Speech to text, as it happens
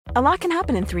A lot can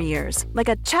happen in 3 years, like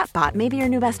a chatbot may be your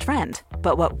new best friend.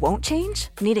 But what won't change?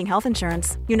 Needing health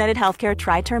insurance. United Healthcare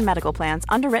Tri-Term Medical Plans,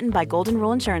 underwritten by Golden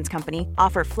Rule Insurance Company,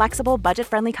 offer flexible,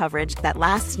 budget-friendly coverage that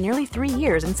lasts nearly 3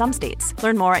 years in some states.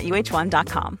 Learn more at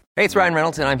uh1.com. Hey, it's Ryan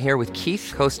Reynolds, and I'm here with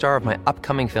Keith, co-star of my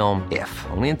upcoming film, If,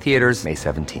 only in theaters May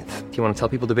 17th. Do you want to tell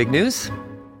people the big news?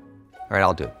 All right,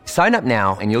 I'll do it. Sign up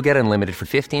now and you'll get unlimited for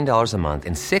 $15 a month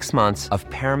and 6 months of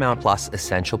Paramount Plus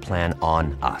Essential Plan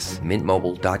on us.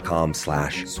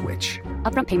 MintMobile.com/switch.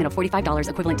 Upfront payment of $45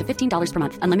 equivalent to $15 per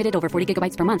month. Unlimited over 40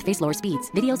 gigabytes per month. Face lower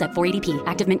speeds. Videos at 480p.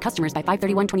 Active Mint customers by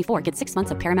 531.24 get 6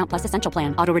 months of Paramount Plus Essential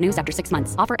Plan. Auto renews after 6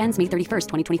 months. Offer ends May 31st,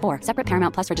 2024. Separate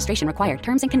Paramount Plus registration required.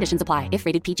 Terms and conditions apply if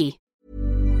rated PG.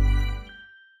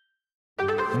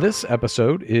 This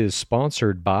episode is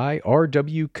sponsored by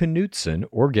R.W. Knudsen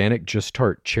Organic Just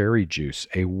Tart Cherry Juice,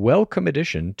 a welcome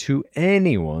addition to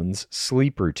anyone's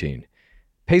sleep routine.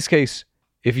 Pace Case,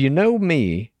 if you know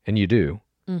me, and you do,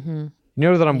 you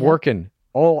know that I'm working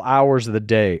all hours of the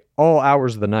day, all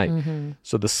hours of the night.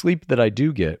 So the sleep that I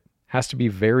do get has to be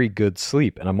very good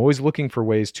sleep, and I'm always looking for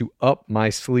ways to up my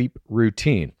sleep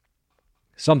routine.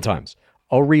 Sometimes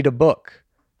I'll read a book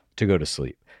to go to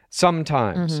sleep.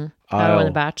 Sometimes How about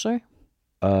The Bachelor?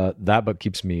 That book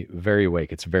keeps me very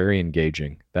awake. It's very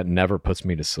engaging. That never puts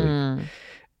me to sleep.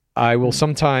 I will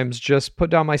sometimes just put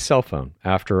down my cell phone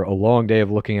after a long day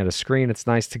of looking at a screen. It's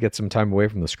nice to get some time away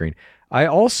from the screen. I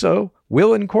also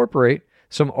will incorporate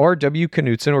some R.W.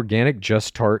 Knudsen Organic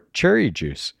Just Tart Cherry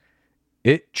Juice.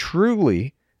 It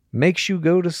truly makes you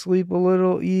go to sleep a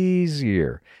little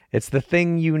easier. It's the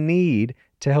thing you need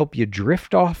to help you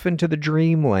drift off into the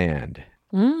dreamland.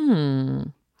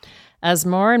 As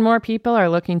more and more people are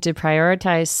looking to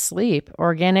prioritize sleep,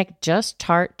 Organic Just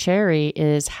Tart Cherry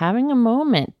is having a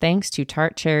moment thanks to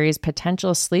Tart Cherry's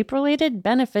potential sleep-related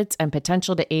benefits and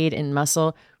potential to aid in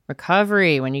muscle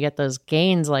recovery when you get those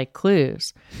gains like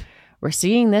clues. We're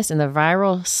seeing this in the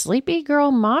viral Sleepy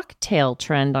Girl mocktail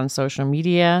trend on social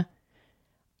media.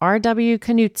 R.W.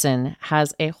 Knudsen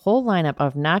has a whole lineup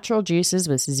of natural juices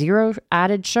with zero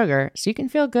added sugar, so you can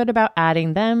feel good about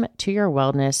adding them to your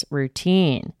wellness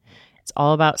routine. It's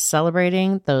all about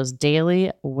celebrating those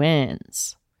daily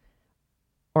wins.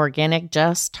 Organic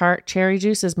Just Tart Cherry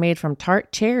Juice is made from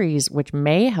tart cherries, which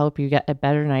may help you get a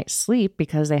better night's sleep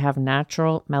because they have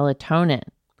natural melatonin.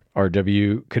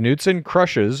 R.W. Knudsen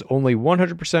crushes only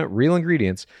 100% real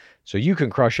ingredients, so you can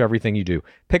crush everything you do.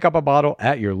 Pick up a bottle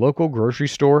at your local grocery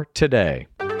store today.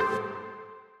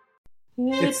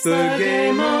 It's the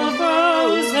Game of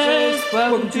Roses.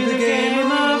 Welcome to the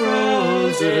Game of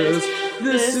Roses.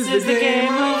 This is the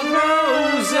Game of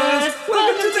Roses.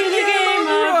 Welcome to the Game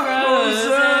of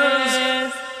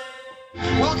Roses.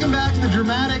 Welcome back to the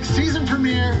dramatic season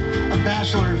premiere of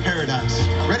Bachelor in Paradise.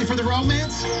 Ready for the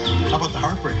romance? How about the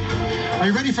heartbreak? Are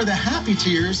you ready for the happy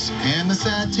tears and the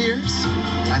sad tears?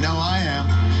 I know I am.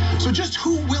 So just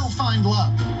who will find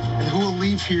love and who will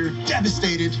leave here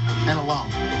devastated and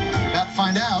alone? About to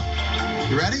find out.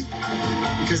 You ready?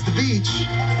 Because the beach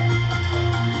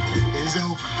is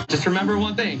open. Just remember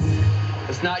one thing.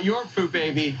 It's not your poop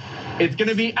baby. It's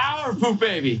gonna be our poop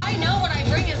baby. I know what I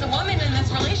bring as a woman in this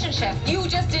relationship. You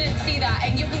just didn't see that,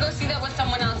 and you can go see that with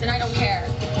someone else, and I don't care.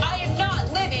 I am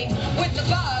not living with the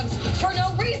bugs for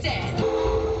no reason.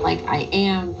 Like, I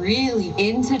am really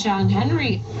into John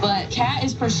Henry, but Kat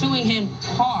is pursuing him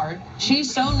hard. She's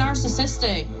so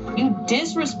narcissistic. You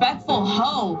disrespectful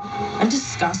hoe. I'm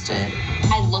disgusted.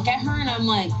 I look at her and I'm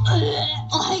like,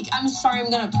 I'm sorry, I'm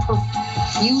gonna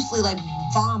profusely,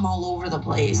 vom all over the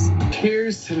place.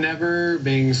 Here's to never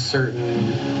being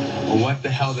certain what the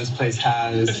hell this place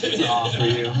has to offer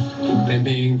you, and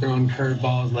being thrown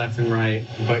curveballs left and right,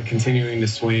 but continuing to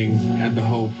swing at the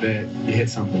hope that you hit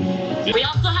something. We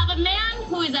also have a man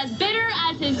who is as bitter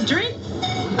as his drink,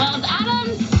 well as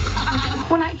Adam's.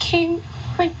 When I came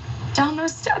down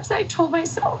those steps, I told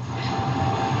myself,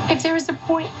 if there was a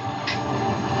point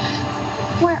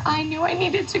where I knew I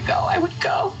needed to go, I would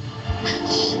go.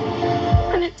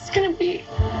 And it's gonna be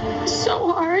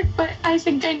so hard, but I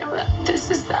think I know that this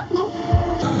is that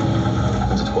moment. I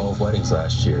went to 12 weddings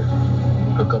last year.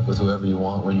 Hook up with whoever you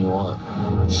want when you want.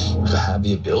 I have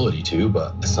the ability to,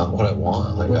 but it's not what I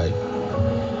want.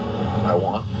 I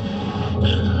want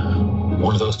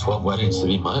one of those 12 weddings to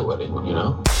be my wedding, you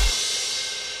know?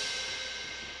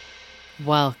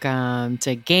 Welcome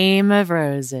to Game of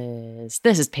Roses.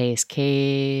 This is Pace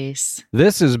Case.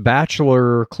 This is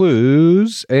Bachelor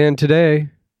Clues, and today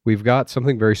we've got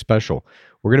something very special.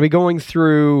 We're going to be going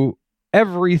through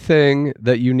everything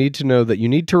that you need to know, that you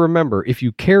need to remember, if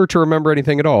you care to remember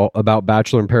anything at all, about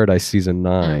Bachelor in Paradise Season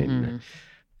 9.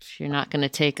 You're not going to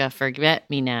take a forget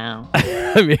me now.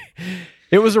 I mean,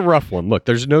 it was a rough one. Look,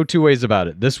 there's no two ways about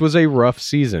it. This was a rough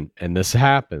season, and this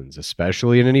happens,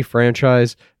 especially in any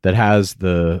franchise that has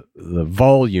the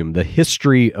volume, the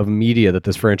history of media that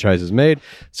this franchise has made.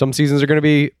 Some seasons are going to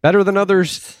be better than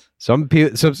others. Some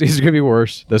seasons are going to be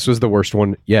worse. This was the worst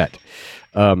one yet.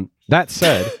 That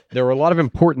said, there were a lot of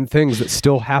important things that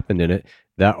still happened in it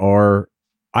that are,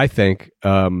 I think,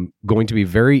 going to be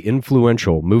very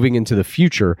influential moving into the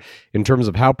future in terms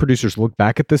of how producers look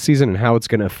back at this season and how it's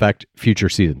going to affect future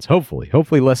seasons.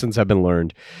 Hopefully lessons have been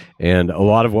learned. And a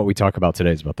lot of what we talk about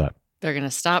today is about that. They're going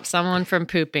to stop someone from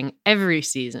pooping every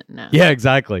season now. Yeah,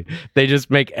 exactly. They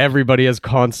just make everybody as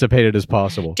constipated as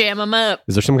possible. Jam them up.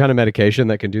 Is there some kind of medication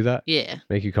that can do that? Yeah.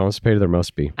 Make you constipated? There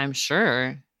must be. I'm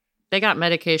sure. They got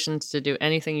medications to do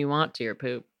anything you want to your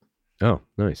poop. Oh,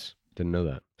 nice. Didn't know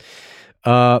that.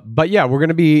 But yeah, we're going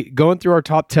to be going through our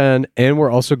top 10, and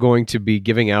we're also going to be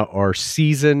giving out our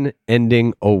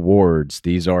season-ending awards.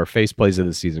 These are face plays of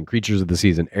the season, creatures of the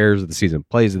season, heirs of the season,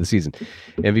 plays of the season,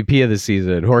 MVP of the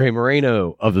season, Jorge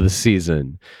Moreno of the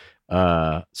season.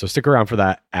 So stick around for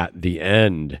that at the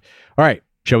end. All right,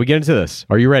 shall we get into this?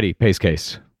 Are you ready, Pace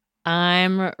Case?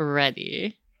 I'm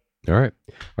ready. All right.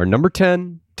 Our number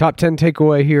 10, top 10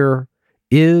 takeaway here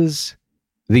is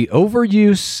the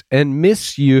overuse and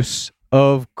misuse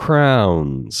of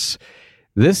crowns.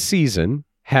 This season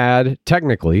had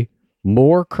technically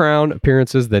more crown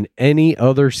appearances than any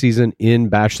other season in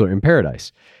Bachelor in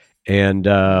Paradise. And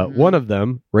one of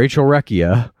them, Rachel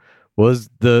Recchia, was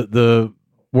the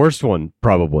worst one,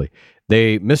 probably.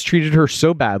 They mistreated her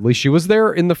so badly. She was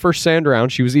there in the first sand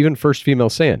round. She was even first female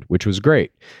sand, which was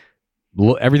great.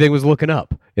 Everything was looking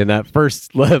up in that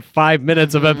first 5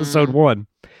 minutes of episode 1.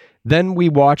 Then we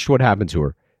watched what happened to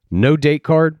her. No date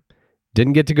card.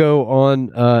 Didn't get to go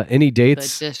on any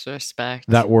dates. The disrespect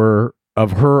that were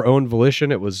of her own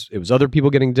volition. It was other people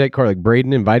getting a date card, like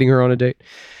Braden inviting her on a date.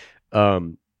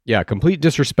 Yeah, complete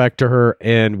disrespect to her.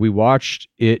 And we watched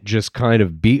it just kind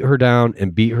of beat her down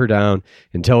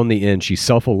until in the end she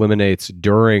self-eliminates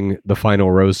during the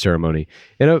final rose ceremony.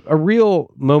 In a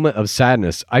real moment of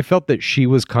sadness, I felt that she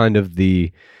was kind of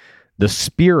the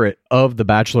spirit of the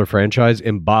Bachelor franchise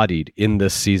embodied in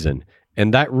this season.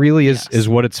 And that really is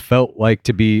what it's felt like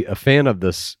to be a fan of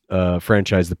this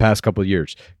franchise the past couple of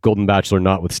years. Golden Bachelor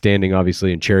notwithstanding,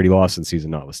 obviously, and Charity Lawson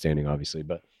season notwithstanding, obviously.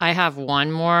 But I have one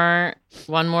more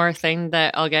thing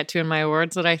that I'll get to in my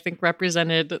awards that I think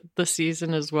represented the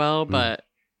season as well. But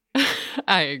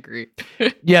I agree.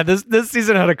 Yeah, this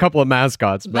season had a couple of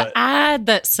mascots. But the ad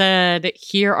that said,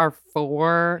 "Here are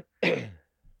 4."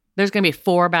 There's going to be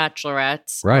 4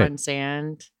 bachelorettes on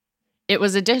sand. It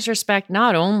was a disrespect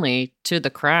not only to the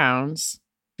crowns,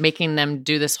 making them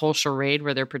do this whole charade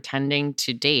where they're pretending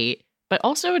to date, but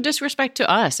also a disrespect to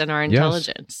us and our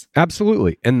intelligence. Yes,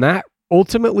 absolutely. And that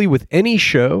ultimately, with any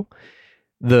show,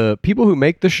 the people who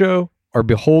make the show are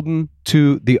beholden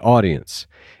to the audience.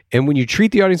 And when you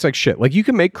treat the audience like shit, like you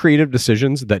can make creative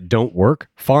decisions that don't work,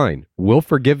 fine, we'll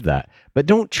forgive that. But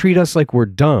don't treat us like we're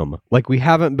dumb, like we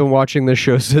haven't been watching this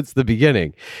show since the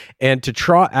beginning. And to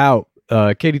trot out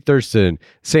Katie Thurston,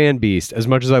 Sandbeast, as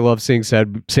much as I love seeing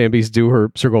Sandbeast do her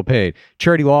Circle of Pain,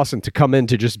 Charity Lawson to come in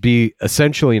to just be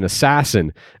essentially an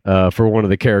assassin for one of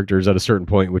the characters at a certain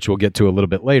point, which we'll get to a little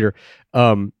bit later,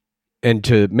 and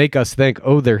to make us think,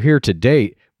 oh, they're here to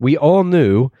date. We all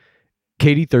knew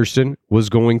Katie Thurston was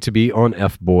going to be on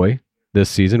F-Boy this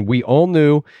season. We all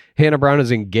knew Hannah Brown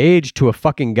is engaged to a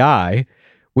fucking guy.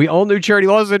 We all knew Charity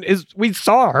Lawson we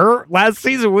saw her last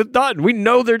season with Dutton. We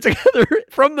know they're together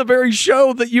from the very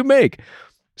show that you make.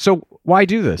 So why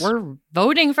do this? We're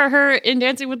voting for her in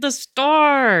Dancing with the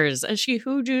Stars as she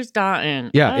hooju's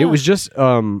Dutton. Yeah, it was just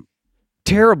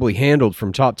terribly handled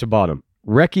from top to bottom.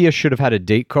 Recchia should have had a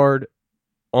date card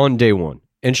on day 1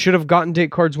 and should have gotten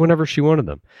date cards whenever she wanted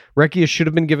them. Recchia should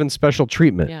have been given special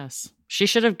treatment. Yes. She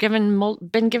should have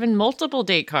been given multiple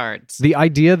date cards. The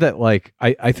idea that, like,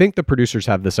 I think the producers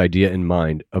have this idea in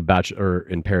mind of Bachelor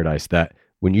in Paradise that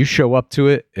when you show up to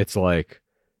it, it's like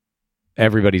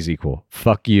everybody's equal.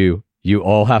 Fuck you. You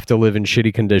all have to live in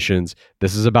shitty conditions.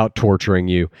 This is about torturing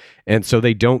you. And so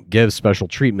they don't give special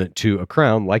treatment to a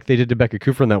crown like they did to Becca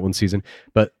Kufrin that one season.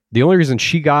 But the only reason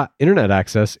she got internet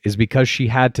access is because she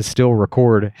had to still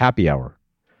record Happy Hour.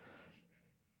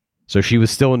 So she was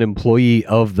still an employee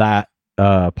of that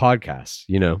podcast,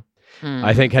 you know.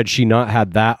 I think had she not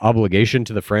had that obligation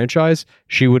to the franchise,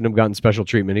 she wouldn't have gotten special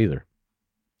treatment either.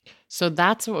 So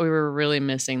that's what we were really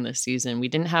missing this season. We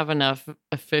didn't have enough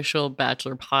official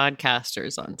Bachelor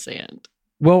podcasters on sand.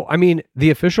 Well, I mean,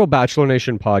 the official Bachelor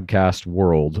Nation podcast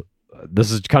world,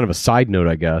 this is kind of a side note,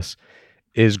 I guess,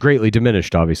 is greatly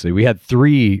diminished, obviously. We had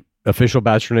 3 official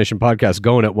Bachelor Nation podcasts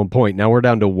going at one point. Now we're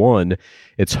down to 1.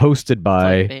 It's hosted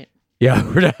by... Clickbait. Yeah,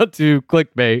 we're down to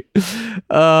clickbait.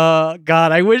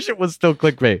 God, I wish it was still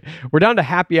clickbait. We're down to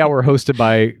Happy Hour hosted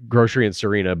by Grocery and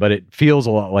Serena, but it feels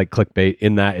a lot like clickbait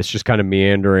in that it's just kind of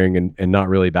meandering and not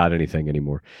really about anything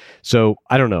anymore. So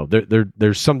I don't know.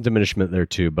 There's some diminishment there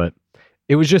too, but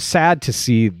it was just sad to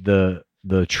see the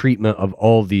treatment of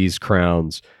all these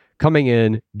crowns coming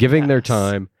in, giving their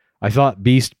time. I thought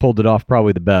Beast pulled it off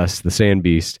probably the best, the Sand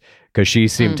Beast, because she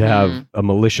seemed to have a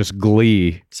malicious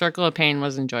glee. Circle of Pain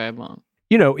was enjoyable.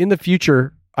 You know, in the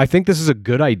future, I think this is a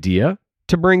good idea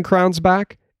to bring crowns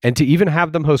back and to even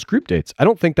have them host group dates. I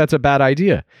don't think that's a bad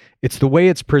idea. It's the way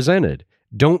it's presented.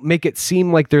 Don't make it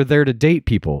seem like they're there to date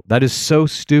people. That is so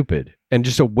stupid and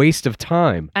just a waste of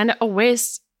time. And a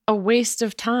waste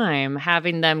of time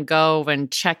having them go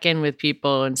and check in with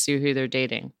people and see who they're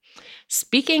dating.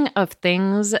 Speaking of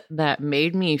things that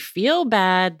made me feel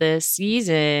bad this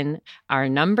season, our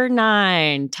number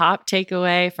 9 top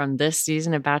takeaway from this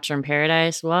season of Bachelor in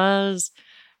Paradise was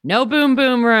no boom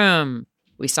boom room.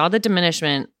 We saw the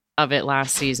diminishment of it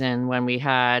last season when we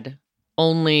had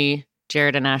only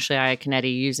Jared and Ashley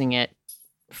Iaconetti using it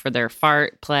for their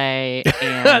fart play.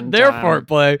 And their fart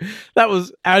play. That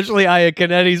was Ashley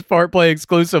Iaconetti's fart play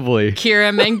exclusively.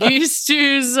 Kira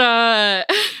Mengistu's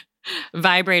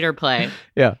vibrator play.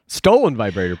 Yeah, stolen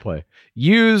vibrator play.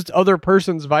 Used other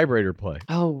person's vibrator play.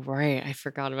 Oh, right. I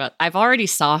forgot about. I've already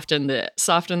softened the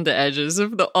edges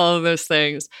of all of those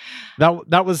things.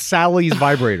 That was Sally's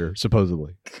vibrator,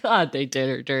 supposedly. God, they did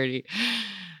her dirty.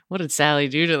 What did Sally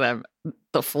do to them?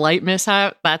 The flight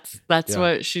mishap? That's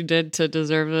what she did to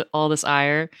deserve all this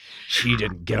ire. She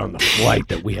didn't get on the flight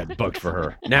that we had booked for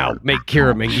her. Now make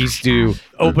Kira Mengistu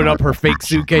open up her fake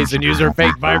suitcase and use her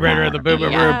fake vibrator in the boom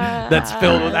boom room that's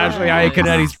filled with Ashley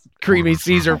Iaconetti's creamy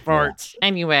Caesar farts.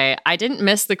 Anyway, I didn't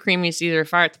miss the creamy Caesar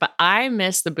farts, but I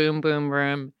missed the boom boom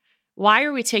room. Why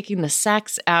are we taking the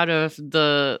sex out of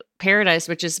the Paradise,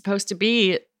 which is supposed to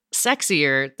be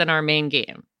sexier than our main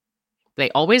game? They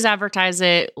always advertise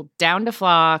it down to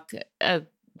flock,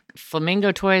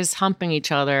 flamingo toys humping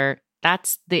each other.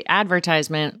 That's the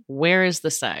advertisement. Where is the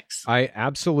sex? I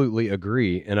absolutely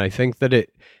agree. And I think that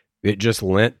it just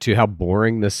lent to how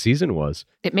boring this season was.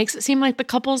 It makes it seem like the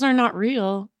couples are not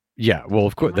real. Yeah, well,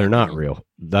 of course, they're not real.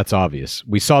 That's obvious.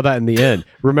 We saw that in the end.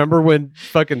 Remember when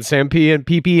fucking Sam P and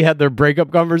PP had their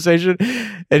breakup conversation?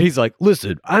 And he's like,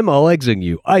 listen, I'm all egging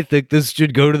you. I think this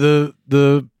should go to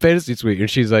the fantasy suite. And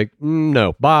she's like,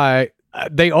 no, bye.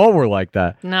 They all were like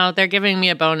that. No, they're giving me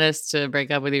a bonus to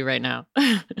break up with you right now.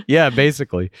 Yeah,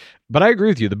 basically. But I agree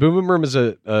with you. The Boom Boom Room is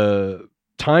a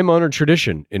time-honored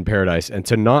tradition in Paradise. And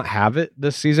to not have it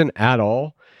this season at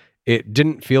all, it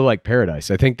didn't feel like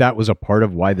Paradise. I think that was a part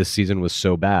of why this season was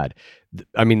so bad.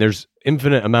 I mean, there's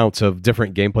infinite amounts of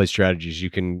different gameplay strategies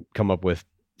you can come up with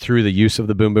through the use of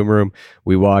the Boom Boom Room.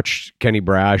 We watched Kenny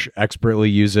Brash expertly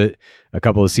use it a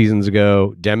couple of seasons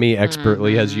ago. Demi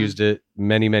expertly has used it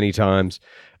many, many times.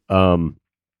 Yeah,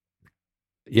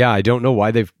 I don't know why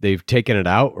they've taken it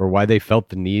out or why they felt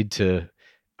the need to.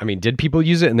 I mean, did people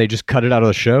use it and they just cut it out of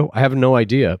the show? I have no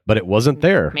idea, but it wasn't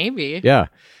there. Maybe. Yeah.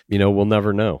 We'll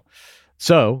never know.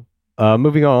 So,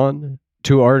 moving on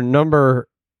to our number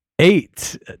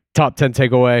 8 top 10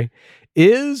 takeaway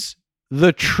is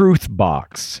the Truth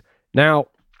Box. Now,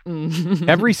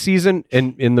 every season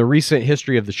in the recent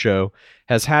history of the show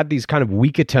has had these kind of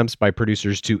weak attempts by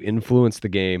producers to influence the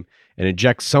game and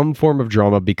inject some form of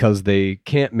drama because they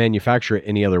can't manufacture it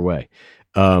any other way.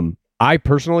 I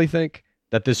personally think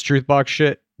that this Truth Box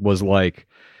shit was like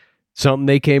something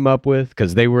they came up with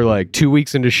because they were like 2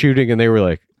 weeks into shooting and they were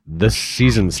like, this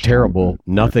season's terrible.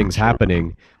 Nothing's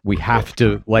happening. We have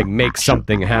to like make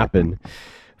something happen.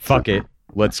 Fuck it.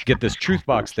 Let's get this Truth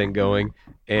Box thing going.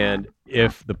 And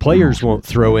if the players won't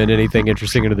throw in anything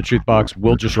interesting into the Truth Box,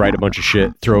 we'll just write a bunch of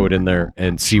shit, throw it in there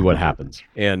and see what happens.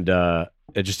 And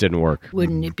it just didn't work.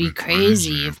 Wouldn't it be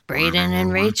crazy if Brayden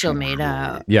and Rachel made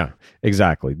out? Yeah,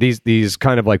 exactly. These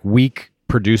kind of like weak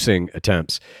producing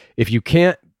attempts. If you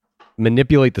can't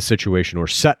manipulate the situation or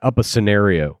set up a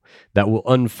scenario that will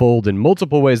unfold in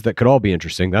multiple ways that could all be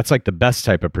interesting, that's like the best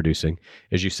type of producing,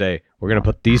 is you say, we're going to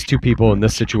put these 2 people in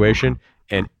this situation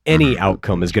and any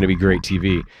outcome is going to be great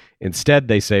TV. Instead,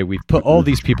 they say, we've put all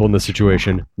these people in this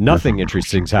situation, nothing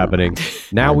interesting's happening.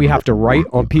 Now we have to write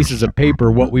on pieces of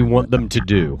paper what we want them to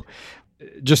do.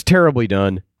 Just terribly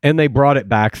done. And they brought it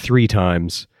back 3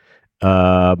 times.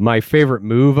 My favorite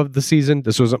move of the season,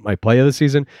 this wasn't my play of the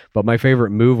season, but my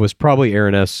favorite move was probably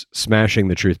Aaron S. smashing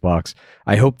the Truth Box.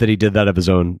 I hope that he did that of his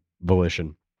own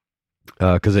volition.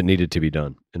 because it needed to be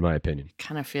done, in my opinion.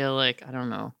 Kind of feel like, I don't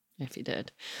know if he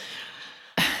did.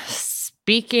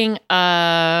 Speaking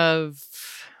of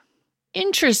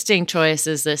interesting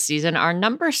choices this season, our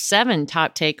number 7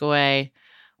 top takeaway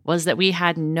was that we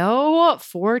had no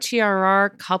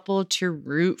 4TRR couple to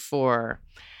root for.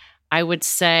 I would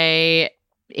say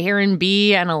Aaron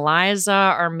B and Eliza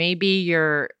are maybe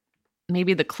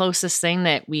the closest thing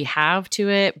that we have to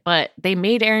it, but they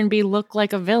made Aaron B look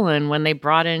like a villain when they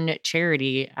brought in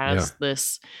Charity as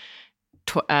this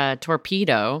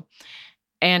torpedo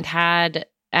and had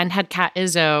Kat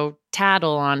Izzo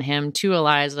tattle on him to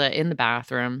Eliza in the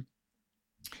bathroom.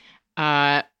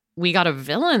 We got a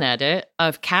villain edit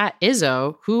of Kat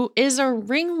Izzo, who is a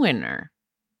ring winner.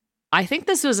 I think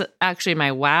this was actually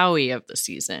my wowie of the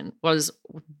season, was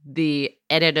the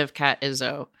edit of Kat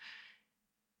Izzo.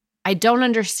 I don't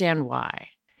understand why.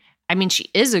 I mean, she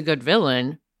is a good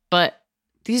villain, but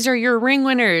these are your ring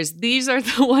winners. These are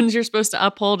the ones you're supposed to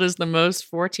uphold as the most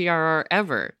 4TRR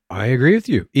ever. I agree with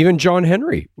you. Even John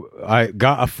Henry, I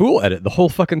got a fool edit the whole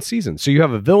fucking season. So you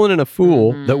have a villain and a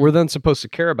fool that we're then supposed to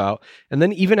care about. And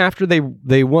then even after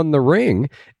they won the ring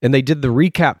and they did the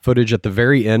recap footage at the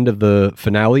very end of the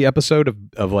finale episode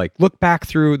of like, look back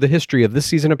through the history of this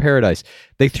season of Paradise,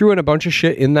 they threw in a bunch of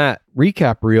shit in that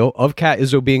recap reel of Kat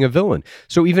Izzo being a villain.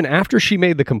 So even after she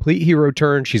made the complete hero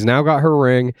turn, she's now got her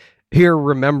ring. Here,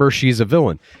 remember, she's a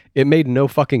villain. It made no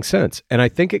fucking sense. And I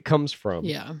think it comes from,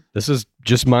 this is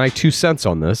just my 2 cents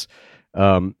on this.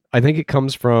 I think it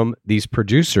comes from these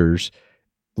producers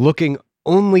looking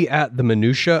only at the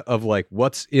minutia of like,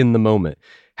 what's in the moment.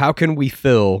 How can we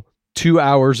fill 2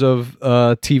 hours of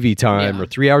TV time or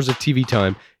 3 hours of TV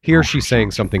time? Here she's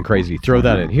saying something crazy, throw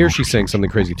that in. Here she's saying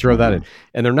something crazy, throw that in.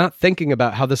 And they're not thinking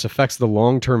about how this affects the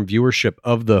long-term viewership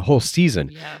of the whole season.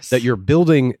 Yes. That you're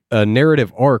building a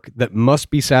narrative arc that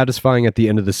must be satisfying at the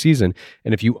end of the season.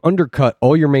 And if you undercut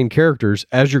all your main characters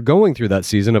as you're going through that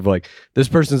season of like, this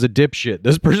person's a dipshit,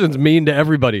 this person's mean to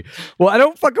everybody. Well, I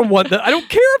don't fucking want that. I don't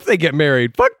care if they get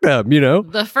married. Fuck them, you know?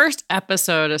 The first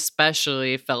episode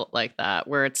especially felt like that,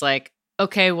 where it's like,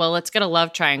 okay, well, let's get a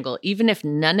love triangle. Even if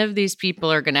none of these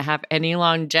people are going to have any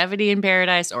longevity in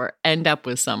Paradise or end up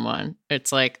with someone,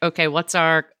 it's like, okay, what's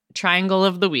our triangle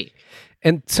of the week?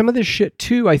 And some of this shit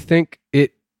too, I think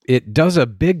it does a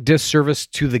big disservice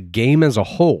to the game as a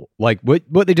whole. Like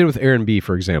what they did with Aaron B,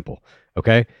 for example.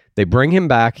 Okay, they bring him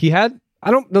back. I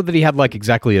don't know that he had like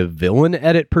exactly a villain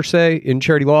edit per se in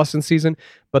Charity Lawson's season,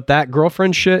 but that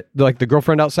girlfriend shit, like the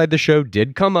girlfriend outside the show,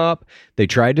 did come up. They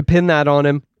tried to pin that on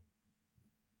him.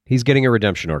 He's getting a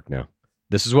redemption arc now.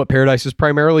 This is what Paradise is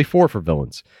primarily for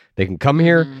villains. They can come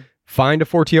here, find a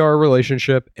 4TR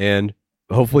relationship, and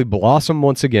hopefully blossom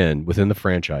once again within the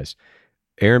franchise.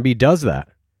 Aaron B does that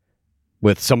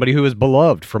with somebody who is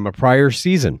beloved from a prior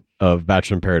season of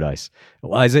Bachelor in Paradise.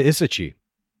 Eliza Isachi.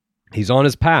 He's on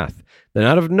his path. Then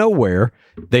out of nowhere,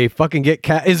 they fucking get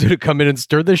Kat Izzo to come in and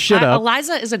stir this shit up.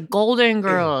 Eliza is a golden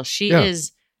girl. She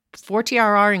is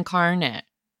 4TRR incarnate.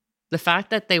 The fact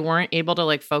that they weren't able to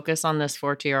like focus on this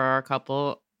 4TRR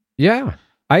couple. Yeah,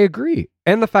 I agree.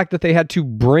 And the fact that they had to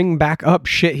bring back up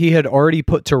shit he had already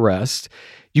put to rest.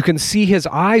 You can see his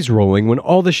eyes rolling when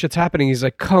all this shit's happening. He's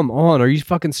like, come on, are you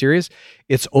fucking serious?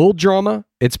 It's old drama.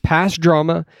 It's past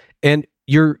drama. And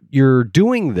you're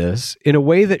doing this in a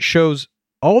way that shows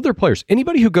all their players.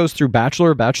 Anybody who goes through Bachelor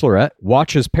or Bachelorette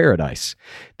watches Paradise.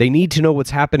 They need to know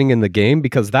what's happening in the game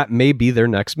because that may be their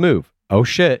next move. Oh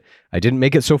shit, I didn't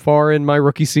make it so far in my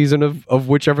rookie season of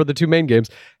whichever the 2 main games.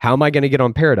 How am I going to get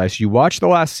on Paradise? You watch the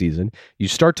last season, you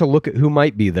start to look at who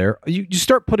might be there. You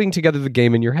start putting together the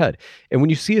game in your head. And when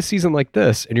you see a season like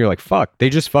this and you're like, fuck, they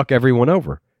just fuck everyone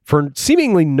over for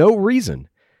seemingly no reason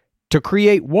to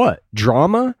create what?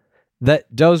 Drama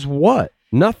that does what?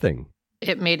 Nothing.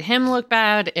 It made him look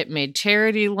bad. It made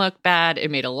Charity look bad. It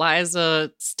made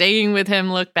Eliza staying with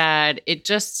him look bad. It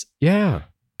just... Yeah.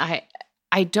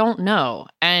 I don't know.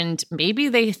 And maybe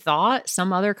they thought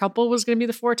some other couple was going to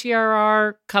be the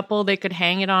 4TRR couple they could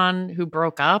hang it on who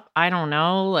broke up. I don't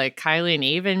know. Like Kylie and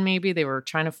Avon, maybe they were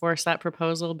trying to force that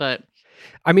proposal, but...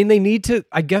 I mean, they need to...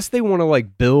 I guess they want to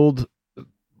like build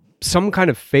some kind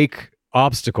of fake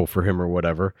obstacle for him or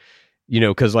whatever. You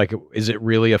know, because like, is it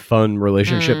really a fun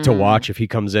relationship to watch if he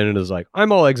comes in and is like,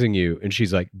 I'm all egging you. And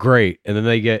she's like, great. And then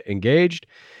they get engaged.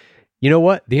 You know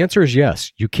what? The answer is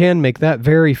yes. You can make that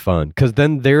very fun because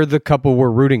then they're the couple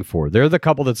we're rooting for. They're the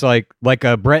couple that's like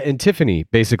a Brett and Tiffany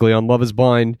basically on Love is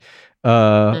Blind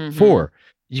 4.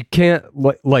 you can't,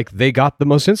 like, they got the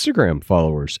most Instagram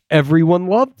followers. Everyone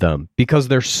loved them because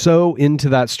they're so into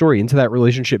that story, into that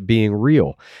relationship being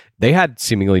real. They had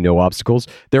seemingly no obstacles.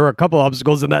 There were a couple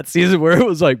obstacles in that season where it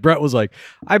was like, Brett was like,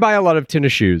 I buy a lot of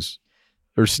tennis shoes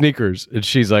or sneakers. And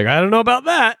she's like, I don't know about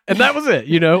that. And that was it,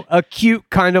 a cute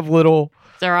kind of little.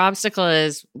 Their obstacle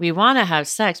is we want to have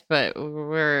sex, but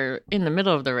we're in the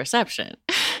middle of the reception.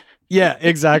 Yeah,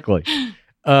 exactly.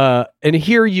 And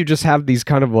here you just have these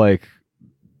kind of like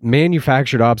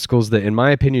manufactured obstacles that, in my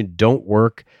opinion, don't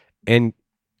work and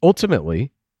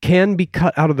ultimately can be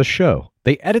cut out of the show.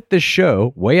 They edit this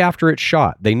show way after it's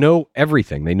shot. They know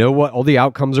everything. They know what all the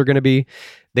outcomes are going to be.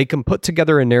 They can put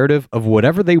together a narrative of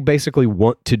whatever they basically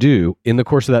want to do in the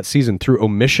course of that season through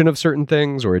omission of certain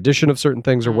things or addition of certain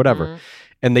things or whatever.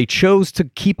 And they chose to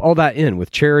keep all that in with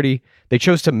Charity. They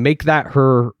chose to make that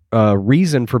her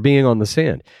reason for being on the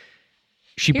sand.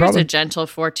 Here's a gentle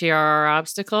 4TRR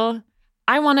obstacle.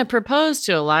 I want to propose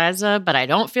to Eliza, but I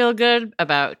don't feel good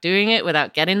about doing it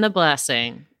without getting the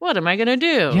blessing. What am I going to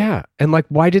do? Yeah. And like,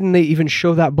 why didn't they even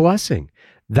show that blessing?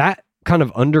 That kind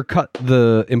of undercut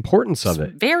the importance of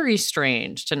it. Very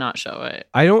strange to not show it.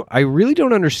 I really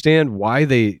don't understand why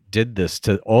they did this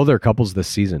to all their couples this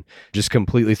season. Just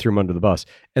completely threw them under the bus.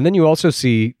 And then you also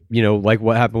see, like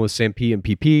what happened with Sam P and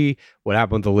PP, what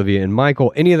happened with Olivia and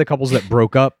Michael, any of the couples that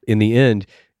broke up in the end,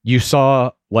 you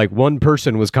saw like one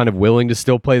person was kind of willing to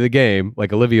still play the game.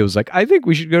 Like Olivia was like, I think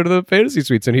we should go to the fantasy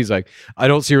suites. And he's like, I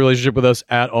don't see a relationship with us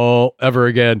at all, ever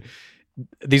again.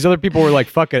 These other people were like,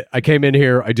 fuck it. I came in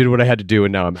here, I did what I had to do,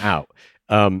 and now I'm out.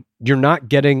 You're not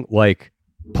getting like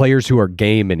players who are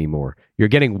game anymore. You're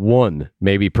getting one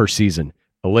maybe per season.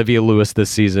 Olivia Lewis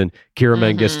this season, Kira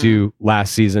Mengistu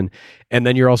last season. And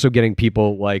then you're also getting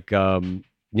people like,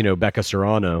 Becca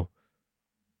Serrano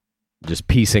just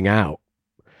piecing out.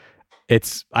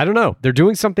 I don't know. They're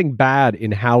doing something bad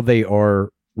in how they are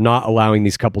not allowing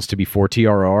these couples to be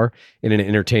 4TRR in an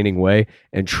entertaining way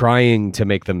and trying to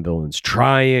make them villains,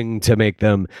 trying to make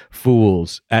them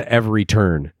fools at every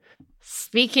turn.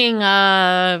 Speaking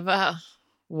of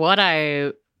what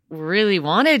I really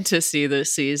wanted to see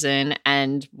this season,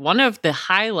 and one of the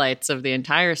highlights of the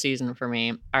entire season for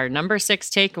me, our number 6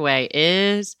 takeaway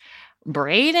is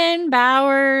Brayden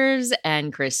Bowers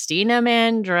and Christina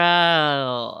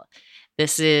Mandrell.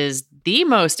 This is the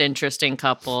most interesting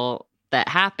couple that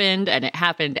happened, and it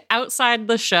happened outside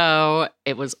the show.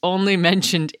 It was only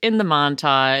mentioned in the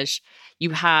montage.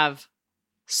 You have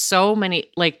so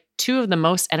many, like 2 of the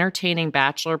most entertaining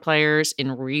Bachelor players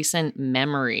in recent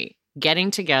memory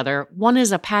getting together. One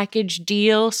is a package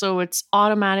deal, so it's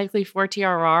automatically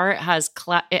 4TRR.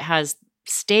 It has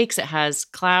stakes, it has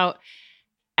clout,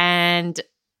 and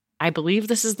I believe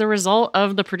this is the result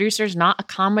of the producers not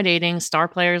accommodating star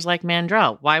players like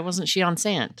Mandrell. Why wasn't she on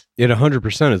sand? It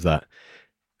 100% is that.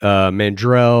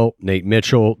 Mandrell, Nate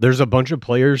Mitchell. There's a bunch of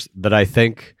players that I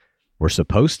think were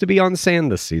supposed to be on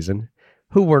sand this season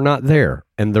who were not there.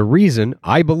 And the reason,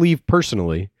 I believe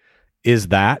personally, is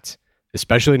that,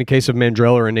 especially in the case of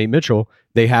Mandrell or Nate Mitchell,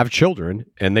 they have children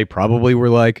and they probably were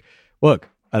like, look,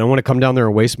 I don't want to come down there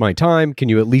and waste my time. Can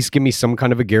you at least give me some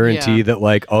kind of a guarantee that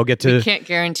like I'll get to... We can't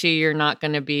guarantee you're not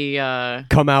going to be...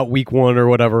 come out week 1 or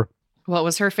whatever. What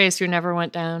was her face who never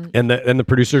went down? And the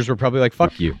producers were probably like,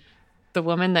 fuck you. The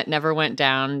woman that never went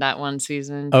down that one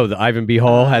season. Oh, the Ivan B.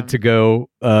 Hall had to go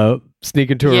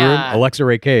sneak into a room? Alexa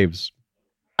Ray Caves.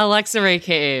 Alexa Ray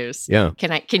Caves. Yeah.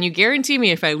 Can you guarantee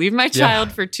me if I leave my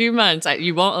child for 2 months,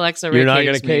 you won't Alexa Ray Caves? You're not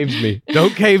going to caves me.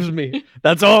 Don't caves me.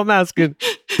 That's all I'm asking.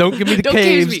 Don't give me the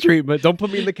caves treatment. Don't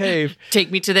put me in the cave.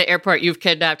 Take me to the airport. You've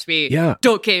kidnapped me. Yeah.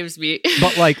 Don't caves me.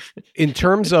 But like in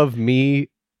terms of me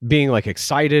being like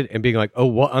excited and being like, oh,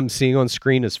 what I'm seeing on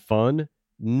screen is fun.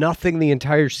 Nothing the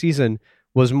entire season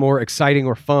was more exciting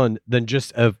or fun than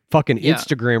just a fucking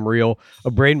Instagram reel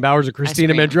of Brayden Bowers and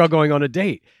Christina Mandrell going on a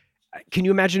date. Can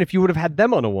you imagine if you would have had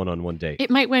them on a one-on-one date? It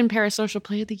might win Parasocial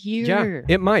Play of the Year.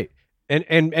 Yeah, it might.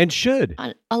 And should.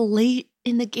 A late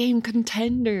in the game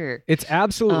contender. It's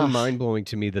absolutely mind-blowing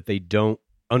to me that they don't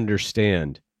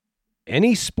understand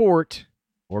any sport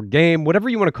or game, whatever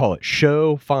you want to call it,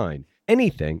 show, fine.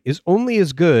 Anything is only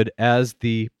as good as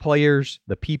the players,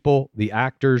 the people, the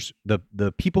actors,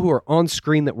 the people who are on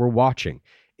screen that we're watching.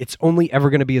 It's only ever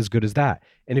going to be as good as that.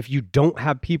 And if you don't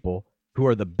have people who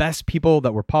are the best people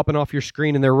that were popping off your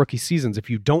screen in their rookie seasons, if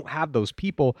you don't have those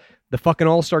people, the fucking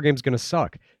All-Star game's going to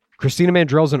suck. Christina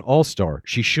Mandrell's an all-star.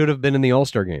 She should have been in the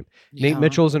all-star game. Yeah. Nate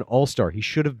Mitchell's an all-star. He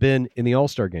should have been in the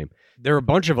all-star game. There are a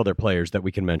bunch of other players that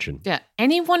we can mention. Yeah.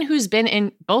 Anyone who's been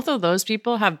in, both of those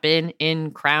people have been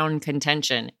in crown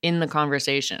contention in the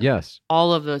conversation. Yes.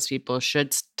 All of those people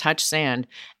should touch sand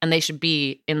and they should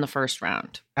be in the first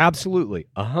round. Absolutely.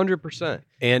 100%.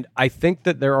 And I think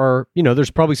that there are, there's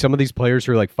probably some of these players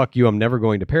who are like, fuck you, I'm never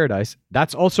going to Paradise.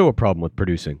 That's also a problem with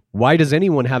producing. Why does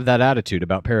anyone have that attitude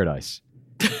about Paradise?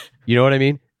 You know what I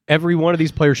mean? Every one of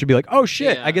these players should be like, oh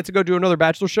shit, I get to go do another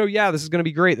Bachelor show. Yeah, this is going to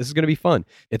be great. This is going to be fun.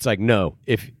 It's like, no,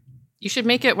 if you should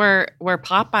make it where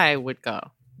Popeye would go.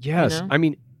 Yes. You know? I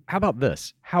mean, how about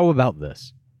this?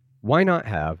 Why not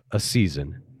have a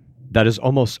season that is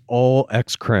almost all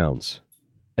X crowns?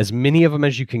 As many of them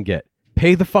as you can get.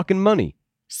 Pay the fucking money.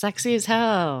 Sexy as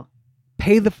hell.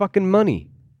 Pay the fucking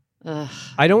money. Ugh,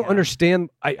 I don't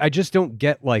understand. I just don't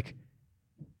get, like,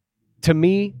 to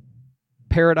me,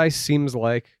 Paradise seems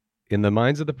like, in the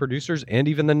minds of the producers and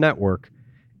even the network,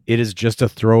 it is just a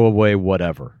throwaway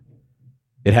whatever.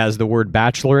 It has the word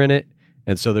Bachelor in it,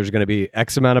 and so there's going to be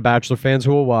X amount of Bachelor fans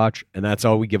who will watch, and that's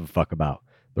all we give a fuck about.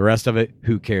 The rest of it,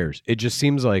 who cares? It just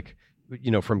seems like,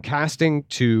 from casting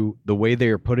to the way they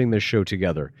are putting this show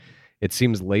together, it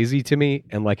seems lazy to me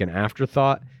and like an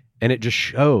afterthought, and it just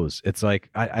shows. It's like,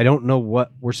 I don't know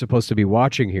what we're supposed to be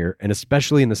watching here, and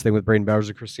especially in this thing with Braden Bowers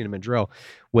and Christina Mandrell,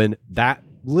 when that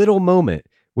little moment,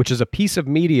 which is a piece of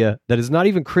media that is not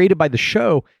even created by the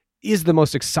show, is the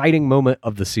most exciting moment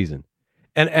of the season.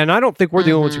 And I don't think we're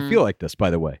the only ones who feel like this, by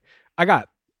the way. I got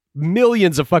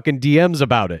millions of fucking DMs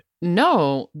about it.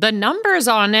 No, the numbers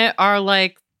on it are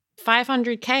like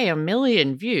 500K, a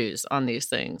million views on these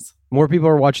things. More people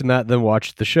are watching that than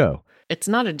watch the show. It's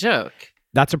not a joke.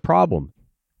 That's a problem.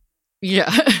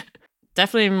 Yeah.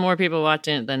 Definitely more people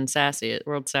watching it than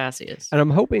World Sassiest. And I'm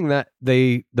hoping that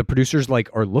the producers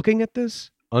are looking at this,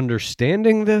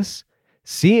 understanding this,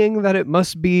 seeing that it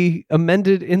must be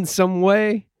amended in some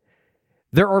way.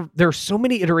 There are so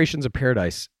many iterations of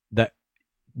Paradise that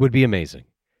would be amazing.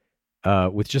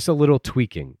 With just a little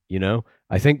tweaking,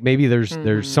 I think maybe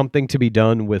there's something to be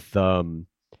done with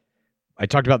I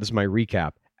talked about this in my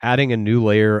recap, adding a new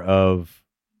layer of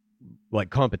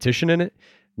competition in it.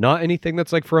 Not anything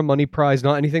that's for a money prize,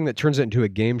 not anything that turns it into a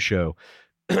game show,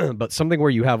 but something where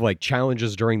you have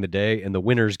challenges during the day and the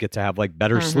winners get to have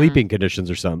better sleeping conditions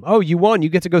or something. Oh, you won. You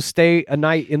get to go stay a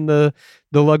night in the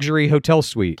luxury hotel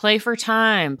suite. Play for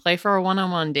time. Play for a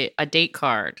one-on-one date, a date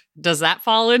card. Does that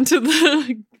fall into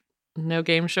the no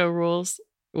game show rules?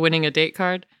 Winning a date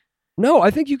card? No,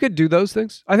 I think you could do those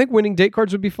things. I think winning date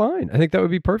cards would be fine. I think that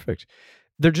would be perfect.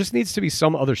 There just needs to be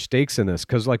some other stakes in this,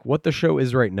 because what the show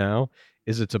is right now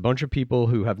is it's a bunch of people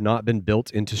who have not been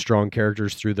built into strong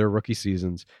characters through their rookie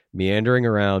seasons, meandering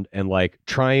around and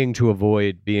trying to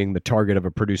avoid being the target of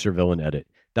a producer villain edit.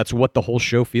 That's what the whole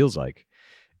show feels like.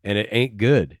 And it ain't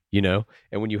good, And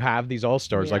when you have these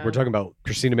all-stars, like we're talking about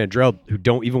Christina Mandrell, who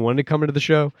don't even want to come into the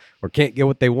show or can't get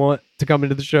what they want to come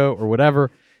into the show or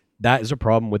whatever, that is a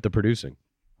problem with the producing,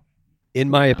 in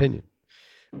my opinion.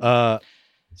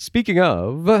 Speaking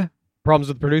of problems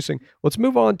with producing, let's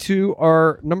move on to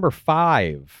our number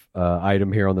 5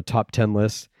 item here on the top 10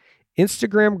 list.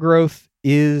 Instagram growth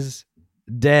is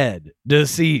dead,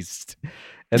 deceased.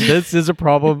 And this is a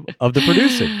problem of the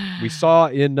producing. We saw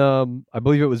in, I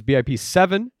believe it was BIP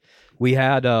 7, we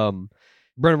had Brennan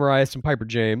Marias and Piper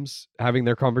James having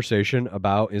their conversation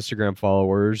about Instagram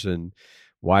followers and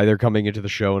why they're coming into the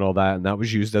show and all that. And that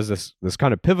was used as this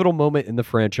kind of pivotal moment in the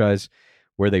franchise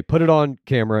where they put it on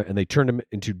camera and they turned them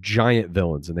into giant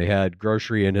villains. And they had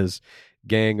Grocery and his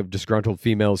gang of disgruntled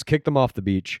females kick them off the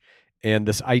beach. And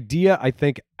this idea, I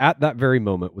think, at that very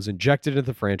moment was injected into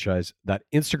the franchise that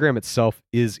Instagram itself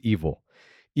is evil.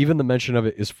 Even the mention of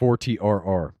it is 4TRR,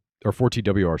 or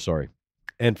 4TWR, sorry.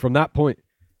 And from that point...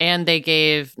 And they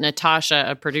gave Natasha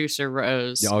a producer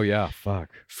rose. Oh, yeah, fuck.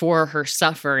 For her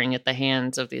suffering at the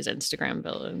hands of these Instagram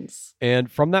villains.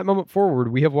 And from that moment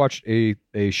forward, we have watched a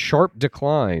sharp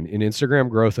decline in Instagram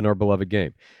growth in our beloved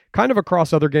game. Kind of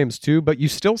across other games too, but you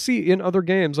still see in other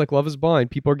games like Love is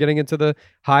Blind, people are getting into the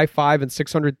high 5 and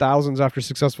 600,000s after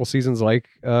successful seasons like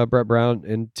Brett Brown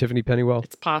and Tiffany Pennywell.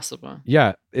 It's possible.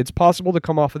 Yeah, it's possible to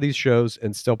come off of these shows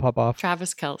and still pop off.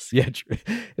 Travis Kelce. Yeah,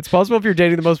 it's possible if you're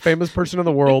dating the most famous person in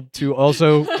the world to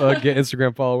also get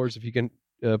Instagram followers if you can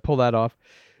pull that off.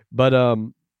 But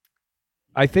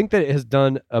I think that it has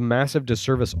done a massive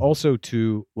disservice also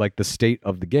to the state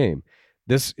of the game.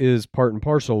 This is part and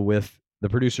parcel with the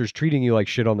producers treating you like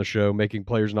shit on the show, making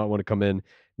players not want to come in.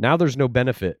 Now there's no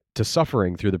benefit to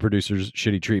suffering through the producers'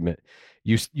 shitty treatment.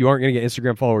 You aren't going to get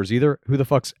Instagram followers either. Who the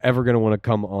fuck's ever going to want to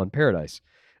come on Paradise?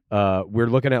 we're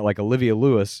looking at like Olivia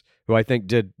Lewis, who I think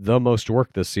did the most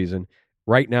work this season,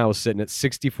 right now is sitting at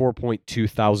 64.2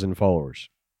 thousand followers.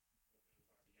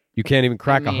 You can't even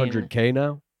crack 100K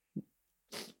now?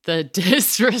 The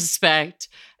disrespect.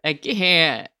 I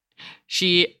can't.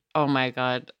 Oh my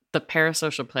God. The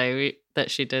parasocial play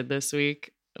that she did this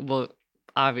week, we'll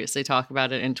obviously talk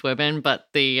about it in Twibbin, but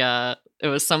it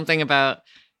was something about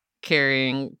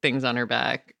carrying things on her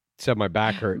back. Said my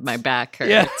back hurts. My back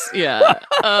hurts. Yeah.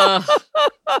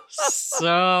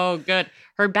 So good.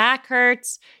 Her back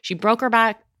hurts. She broke her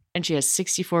back and she has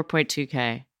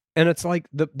 64.2K. And it's like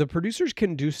the producers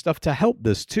can do stuff to help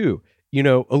this too. You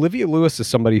know, Olivia Lewis is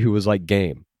somebody who was like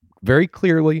game. Very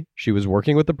clearly, she was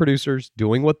working with the producers,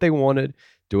 doing what they wanted,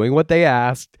 doing what they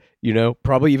asked, you know,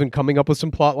 probably even coming up with some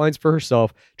plot lines for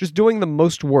herself, just doing the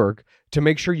most work to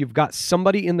make sure you've got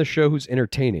somebody in the show who's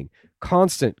entertaining,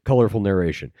 constant colorful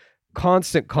narration,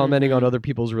 constant commenting on other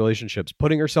people's relationships,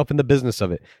 putting herself in the business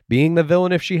of it, being the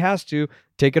villain if she has to,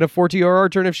 taking a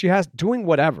 4TRR turn if she has, doing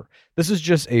whatever. This is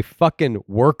just a fucking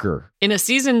worker. In a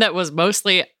season that was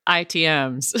mostly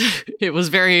ITMs, it was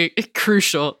very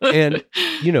crucial. And,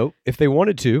 you know, if they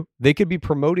wanted to, they could be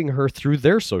promoting her through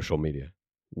their social media.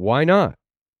 Why not?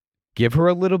 Give her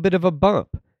a little bit of a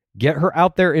bump. Get her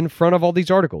out there in front of all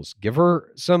these articles. Give her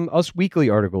some Us Weekly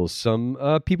articles, some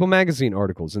People Magazine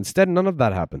articles. Instead, none of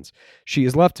that happens. She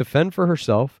is left to fend for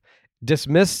herself,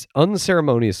 dismissed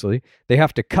unceremoniously. They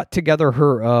have to cut together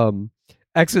her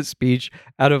exit speech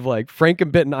out of like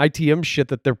Frankenbitten ITM shit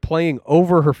that they're playing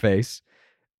over her face.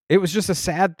 It was just a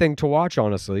sad thing to watch,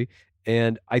 honestly.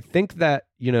 And I think that,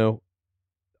 you know,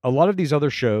 a lot of these other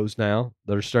shows now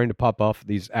that are starting to pop off,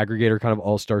 these aggregator kind of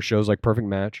all-star shows like Perfect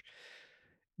Match,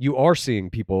 you are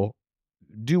seeing people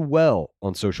do well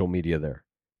on social media there.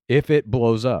 If it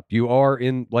blows up, you are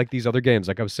in like these other games,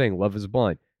 like I was saying, Love is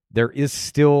Blind. There is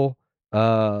still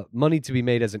money to be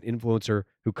made as an influencer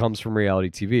who comes from reality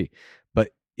TV.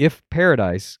 But if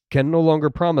Paradise can no longer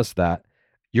promise that,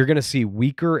 you're going to see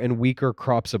weaker and weaker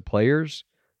crops of players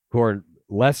who are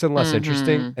less and less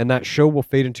interesting, and that show will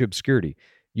fade into obscurity.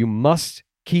 You must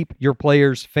keep your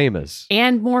players famous.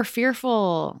 And more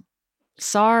fearful.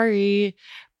 Sorry.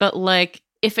 But like,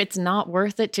 if it's not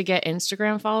worth it to get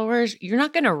Instagram followers, you're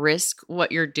not going to risk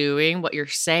what you're doing, what you're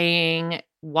saying,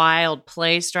 wild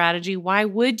play strategy. Why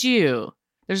would you?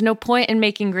 There's no point in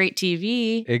making great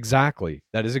TV. Exactly.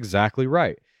 That is exactly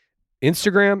right.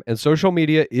 Instagram and social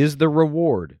media is the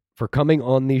reward for coming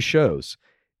on these shows.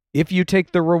 If you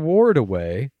take the reward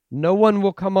away, no one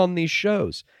will come on these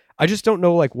shows. I just don't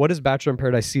know, like, what is Bachelor in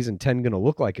Paradise season 10 going to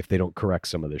look like if they don't correct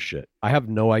some of this shit? I have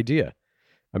no idea.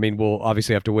 I mean, we'll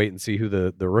obviously have to wait and see who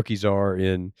the rookies are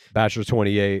in Bachelor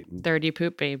 28. 30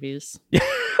 poop babies.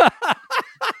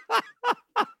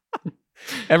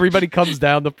 Everybody comes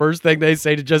down. The first thing they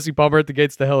say to Jesse Palmer at the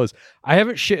gates to hell is, I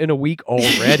haven't shit in a week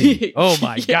already. Oh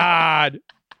my God.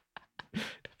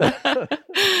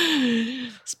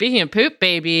 Speaking of poop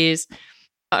babies,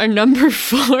 our number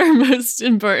 4 most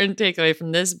important takeaway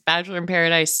from this Bachelor in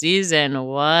Paradise season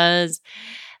was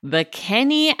the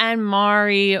Kenny and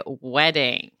Mari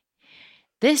wedding.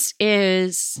 This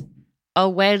is a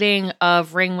wedding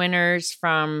of ring winners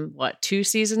from 2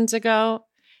 seasons ago.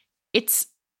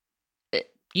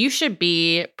 You should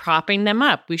be propping them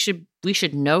up. We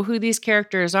should know who these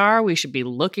characters are. We should be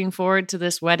looking forward to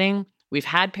this wedding. We've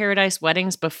had Paradise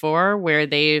weddings before where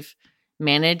they've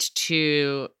managed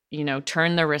to, you know,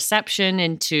 turn the reception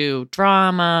into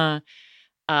drama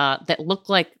that look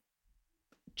like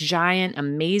giant,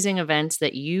 amazing events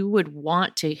that you would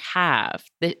want to have.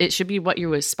 It should be what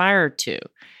you aspire to.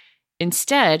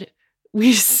 Instead,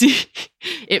 we see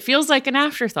it feels like an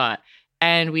afterthought.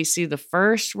 And we see the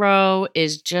first row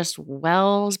is just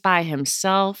Wells by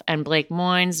himself and Blake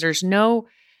Moynes. There's no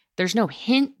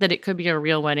hint that it could be a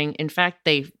real wedding. In fact,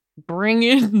 they bring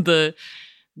in the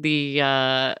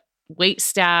wait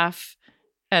staff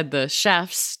and the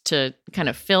chefs to kind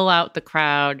of fill out the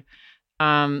crowd.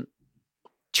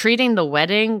 Treating the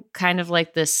wedding kind of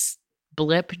like this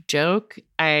blip joke,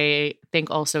 I think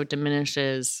also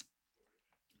diminishes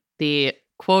the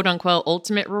quote unquote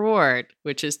ultimate reward,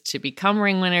 which is to become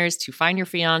ring winners, to find your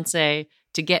fiance,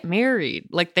 to get married.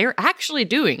 Like, they're actually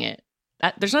doing it.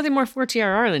 There's nothing more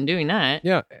 4TRR than doing that.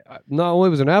 Yeah. Not only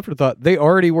was it an afterthought, they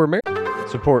already were married.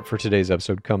 Support for today's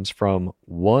episode comes from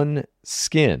One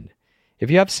Skin. If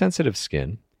you have sensitive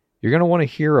skin, you're going to want to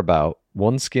hear about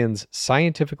One Skin's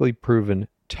scientifically proven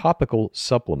topical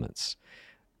supplements.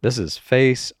 This is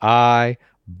face, eye,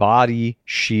 body,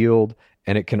 shield,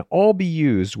 and it can all be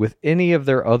used with any of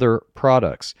their other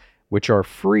products, which are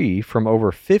free from over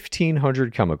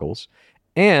 1,500 chemicals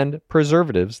and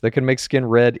preservatives that can make skin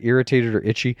red, irritated, or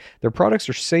itchy. Their products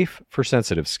are safe for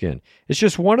sensitive skin. It's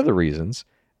just one of the reasons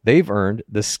they've earned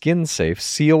the Skin Safe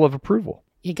seal of approval.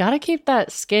 You got to keep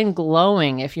that skin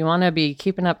glowing if you want to be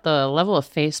keeping up the level of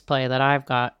face play that I've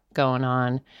got going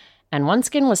on. And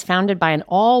OneSkin was founded by an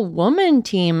all-woman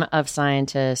team of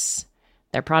scientists.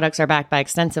 Their products are backed by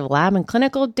extensive lab and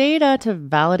clinical data to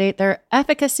validate their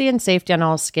efficacy and safety on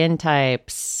all skin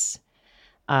types.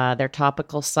 Their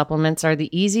topical supplements are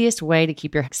the easiest way to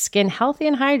keep your skin healthy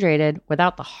and hydrated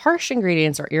without the harsh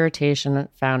ingredients or irritation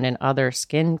found in other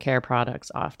skincare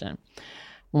products often.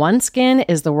 OneSkin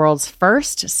is the world's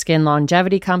first skin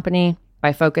longevity company.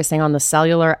 By focusing on the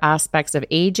cellular aspects of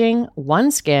aging,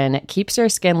 OneSkin keeps your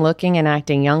skin looking and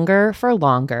acting younger for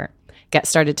longer. Get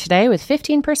started today with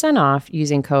 15% off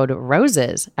using code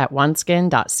ROSES at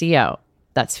oneskin.co.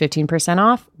 That's 15%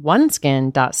 off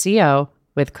oneskin.co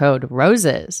with code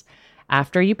ROSES.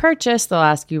 After you purchase, they'll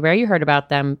ask you where you heard about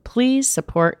them. Please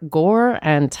support Gore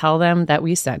and tell them that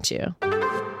we sent you.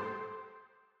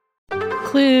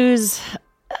 Clues.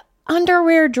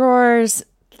 Underwear drawers,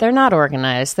 they're not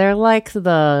organized. They're like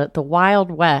the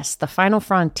Wild West, the final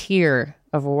frontier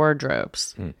of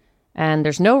wardrobes. And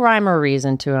there's no rhyme or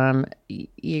reason to them.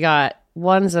 You got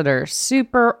ones that are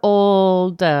super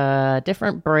old,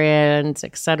 different brands,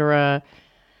 etc.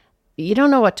 You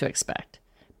don't know what to expect.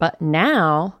 But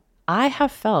now I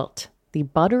have felt the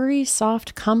buttery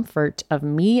soft comfort of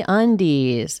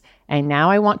MeUndies. And now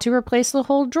I want to replace the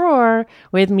whole drawer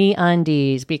with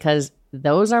MeUndies because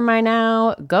those are my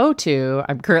now go-to.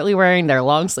 I'm currently wearing their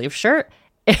long sleeve shirt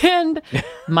and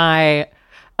my,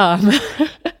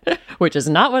 which is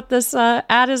not what this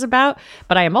ad is about,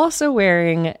 but I am also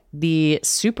wearing the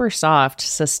super soft,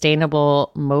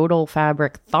 sustainable modal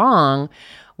fabric thong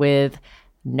with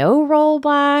no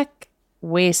rollback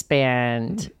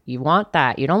waistband. You want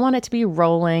that. You don't want it to be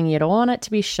rolling. You don't want it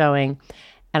to be showing.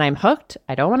 And I'm hooked.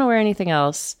 I don't want to wear anything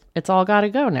else. It's all got to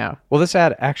go now. Well, this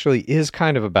ad actually is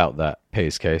kind of about that,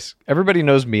 Pace Case. Everybody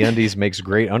knows MeUndies makes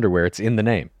great underwear. It's in the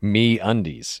name,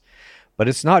 MeUndies. But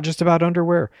it's not just about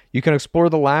underwear. You can explore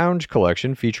the lounge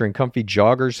collection featuring comfy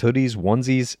joggers, hoodies,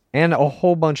 onesies, and a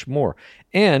whole bunch more.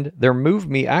 And their Move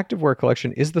Me activewear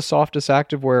collection is the softest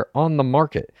activewear on the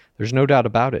market. There's no doubt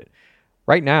about it.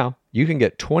 Right now, you can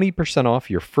get 20% off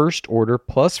your first order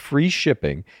plus free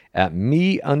shipping at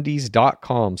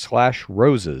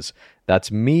MeUndies.com/roses. That's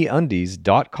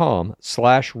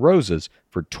MeUndies.com/roses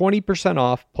for 20%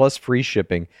 off plus free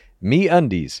shipping.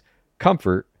 MeUndies,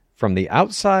 comfort from the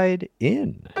outside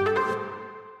in.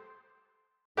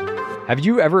 Have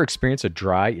you ever experienced a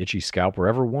dry, itchy scalp or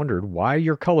ever wondered why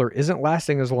your color isn't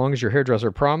lasting as long as your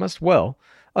hairdresser promised? Well,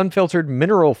 unfiltered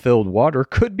mineral-filled water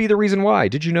could be the reason why.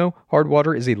 Did you know hard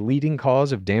water is a leading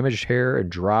cause of damaged hair and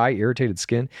dry, irritated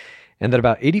skin? And that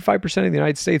about 85% of the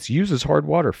United States uses hard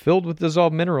water filled with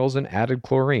dissolved minerals and added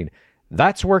chlorine.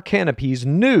 That's where Canopy's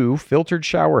new filtered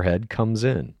shower head comes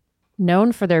in.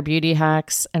 Known for their beauty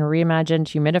hacks and reimagined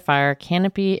humidifier,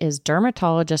 Canopy is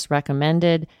dermatologist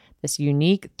recommended. This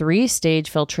unique 3-stage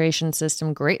filtration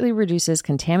system greatly reduces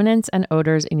contaminants and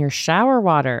odors in your shower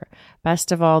water.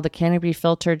 Best of all, the Canopy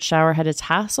filtered shower head is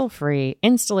hassle-free,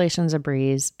 installation's a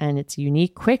breeze, and its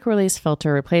unique quick-release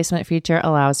filter replacement feature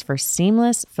allows for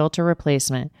seamless filter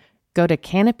replacement. Go to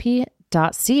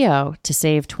canopy.co to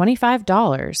save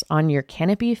 $25 on your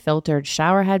Canopy filtered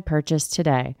shower head purchase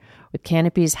today with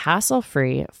Canopy's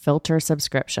hassle-free filter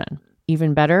subscription.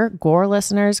 Even better, Gore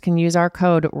listeners can use our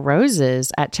code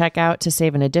ROSES at checkout to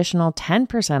save an additional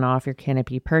 10% off your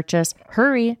Canopy purchase.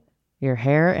 Hurry, your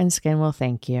hair and skin will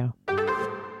thank you.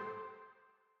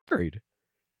 Agreed.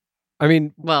 I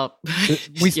mean, well,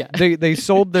 yeah. they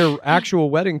sold their actual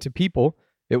wedding to people.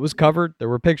 It was covered. There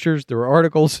were pictures. There were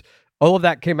articles. All of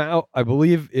that came out, I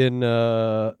believe, in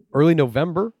early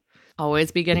November.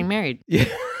 Always be getting married. Yeah.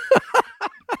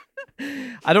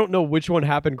 I don't know which one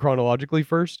happened chronologically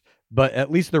first, but at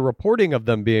least the reporting of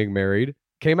them being married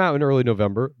came out in early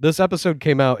November. This episode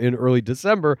came out in early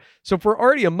December. So for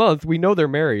already a month, we know they're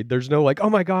married. There's no like, oh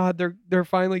my God, they're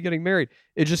finally getting married.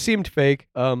 It just seemed fake.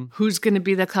 Who's going to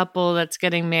be the couple that's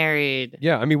getting married?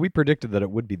 Yeah, I mean, we predicted that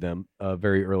it would be them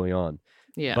very early on.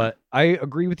 Yeah. But I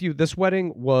agree with you. This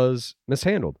wedding was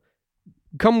mishandled.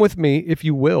 Come with me, if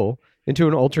you will, into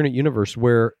an alternate universe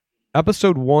where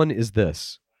episode 1 is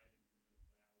this.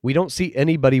 We don't see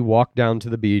anybody walk down to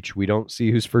the beach. We don't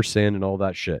see who's first in and all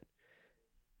that shit.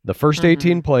 The first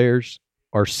 18 players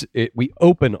we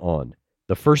open on.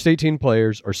 The first 18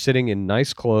 players are sitting in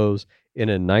nice clothes in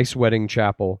a nice wedding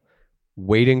chapel,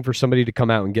 waiting for somebody to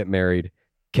come out and get married.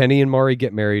 Kenny and Mari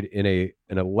get married in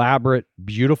an elaborate,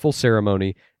 beautiful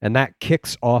ceremony, and that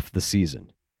kicks off the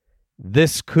season.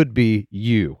 This could be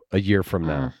you a year from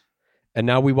now. And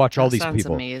now we watch all these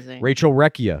people. Amazing. Rachel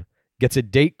Recchia gets a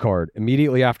date card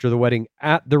immediately after the wedding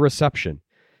at the reception.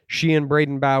 She and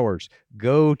Braden Bowers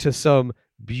go to some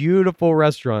beautiful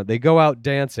restaurant. They go out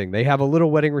dancing. They have a little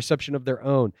wedding reception of their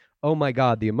own. Oh my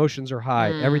God, the emotions are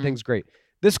high. Everything's great.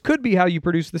 This could be how you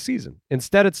produce the season.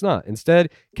 Instead, it's not.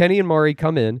 Instead, Kenny and Mari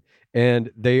come in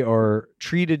and they are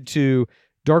treated to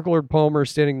Dark Lord Palmer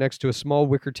standing next to a small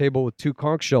wicker table with 2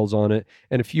 conch shells on it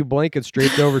and a few blankets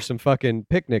draped over some fucking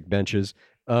picnic benches.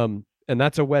 And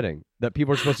that's a wedding that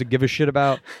people are supposed to give a shit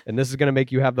about. And this is going to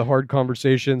make you have the hard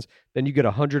conversations. Then you get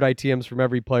 100 ITMs from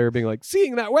every player being like,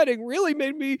 seeing that wedding really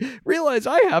made me realize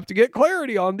I have to get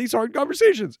clarity on these hard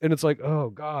conversations. And it's like, oh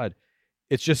God,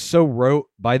 it's just so rote,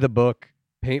 by the book,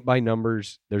 paint by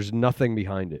numbers. There's nothing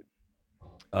behind it.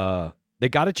 They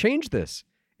got to change this.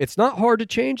 It's not hard to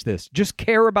change this. Just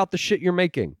care about the shit you're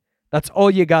making. That's all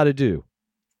you got to do.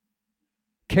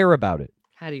 Care about it.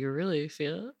 How do you really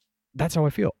feel? That's how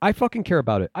I feel. I fucking care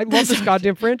about it. I love this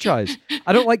goddamn franchise.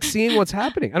 I don't like seeing what's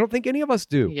happening. I don't think any of us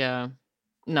do. Yeah.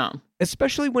 No.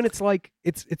 Especially when it's like,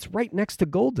 it's right next to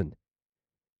Golden.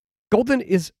 Golden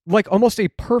is like almost a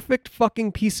perfect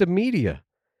fucking piece of media.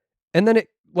 And then it,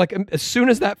 like, as soon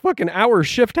as that fucking hour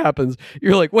shift happens,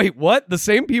 you're like, wait, what? The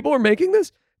same people are making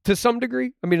this? To some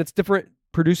degree. I mean, it's different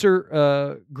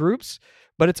producer groups,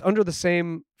 but it's under the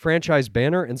same franchise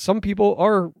banner, and some people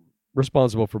are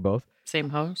responsible for both.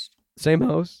 Same host. Same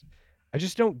host. I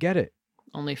just don't get it.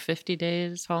 Only 50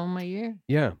 days home a year.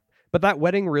 Yeah. But that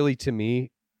wedding really, to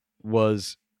me,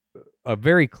 was a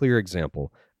very clear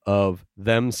example of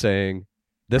them saying,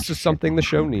 this is something the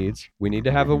show needs. We need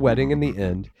to have a wedding in the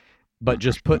end, but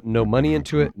just put no money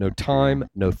into it, no time,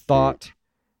 no thought,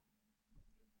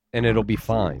 and it'll be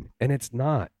fine. And it's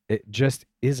not. It just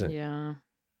isn't. Yeah.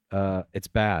 It's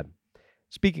bad.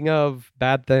 Speaking of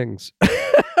bad things,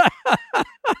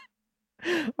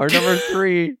 our number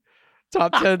 3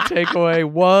 top 10 takeaway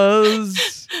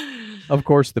was, of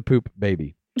course, the poop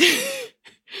baby.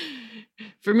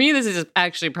 For me, this is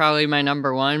actually probably my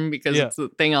number 1 because it's the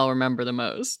thing I'll remember the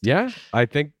most. Yeah, I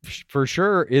think for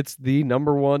sure it's the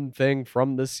number 1 thing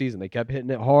from this season. They kept hitting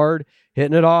it hard,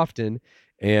 hitting it often.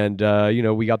 And,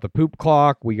 we got the poop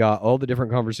clock. We got all the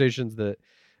different conversations that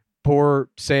poor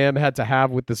Sam had to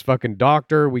have with this fucking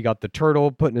doctor. We got the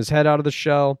turtle putting his head out of the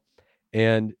shell.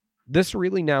 And this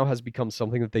really now has become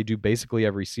something that they do basically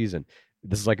every season.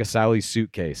 This is like a Sally's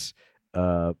suitcase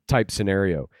type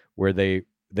scenario where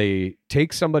they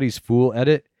take somebody's fool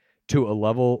edit to a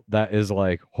level that is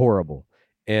like horrible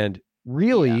and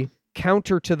really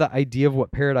counter to the idea of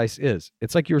what Paradise is.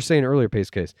 It's like you were saying earlier,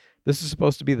 Pace Case. This is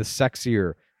supposed to be the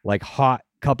sexier, like hot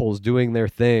couples doing their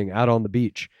thing out on the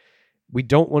beach. We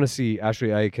don't want to see Ashley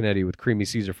Iaconetti with creamy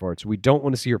Caesar farts. We don't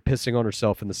want to see her pissing on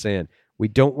herself in the sand. We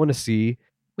don't want to see...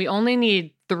 We only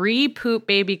need 3 poop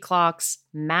baby clocks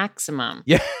maximum.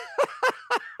 Yeah.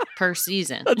 Per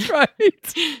season. That's right.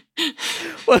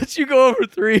 Once you go over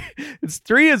 3, it's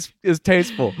 3 is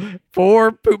tasteful.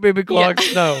 4 poop baby clocks.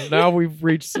 Yeah. No, now we've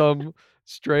reached some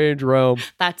strange realm.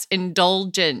 That's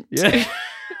indulgent. Yeah.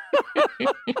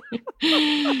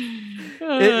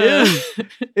 It is.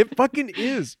 It fucking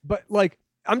is. But like,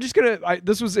 I'm just gonna.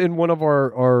 This was in one of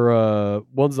our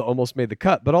ones that almost made the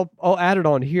cut, but I'll add it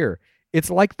on here. It's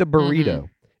like the burrito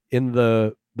in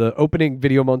the opening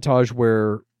video montage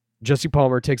where Jesse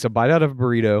Palmer takes a bite out of a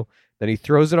burrito, then he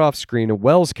throws it off screen, and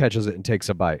Wells catches it and takes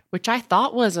a bite, which I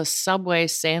thought was a Subway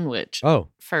sandwich. Oh,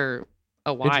 for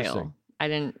a while, I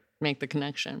didn't make the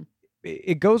connection.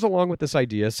 It goes along with this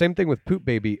idea. Same thing with Poop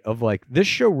Baby of like, this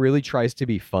show really tries to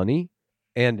be funny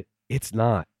and it's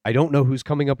not. I don't know who's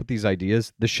coming up with these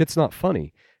ideas. The shit's not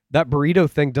funny. That burrito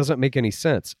thing doesn't make any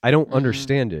sense. I don't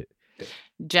understand it.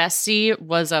 Jesse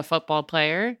was a football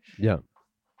player. Yeah.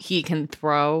 He can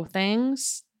throw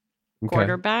things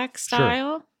quarterback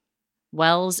style. Sure.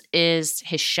 Wells is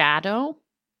his shadow.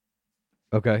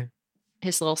 Okay.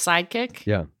 His little sidekick.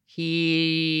 Yeah.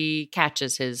 He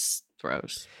catches his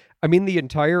throws. I mean, the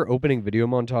entire opening video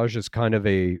montage is kind of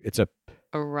a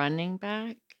running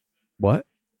back. What?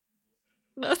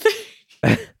 Nothing.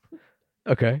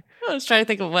 Okay. I was trying to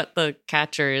think of what the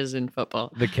catcher is in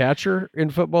football. The catcher in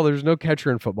football? There's no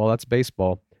catcher in football. That's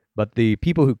baseball. But the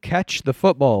people who catch the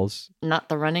footballs. Not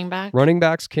the running back? Running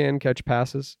backs can catch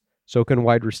passes. So can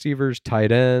wide receivers,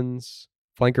 tight ends,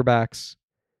 flanker backs.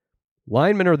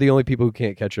 Linemen are the only people who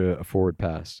can't catch a forward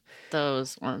pass.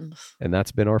 Those ones. And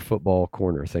that's been our football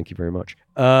corner. Thank you very much.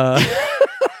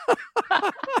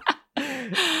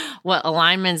 What, a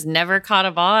lineman's never caught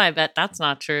a ball? I bet that's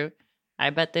not true. I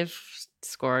bet they've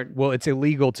scored. Well, it's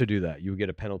illegal to do that. You would get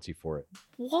a penalty for it.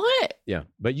 What? Yeah,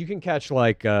 but you can catch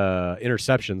like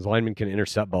interceptions. Linemen can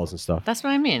intercept balls and stuff. That's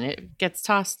what I mean. It gets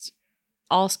tossed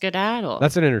all skedaddle.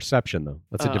 That's an interception, though.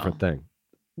 That's a different thing.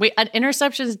 Wait, an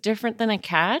interception is different than a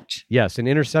catch? Yes, an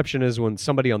interception is when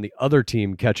somebody on the other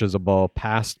team catches a ball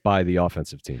passed by the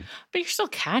offensive team. But you're still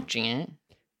catching it.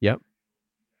 Yep.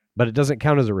 But it doesn't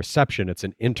count as a reception. It's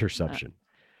an interception.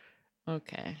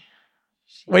 Okay.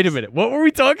 Jeez. Wait a minute. What were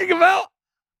we talking about?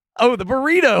 Oh, the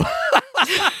burrito.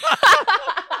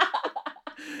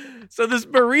 So this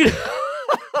burrito...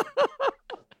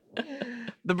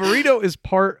 The burrito is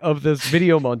part of this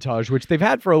video montage, which they've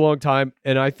had for a long time.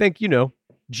 And I think,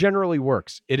 generally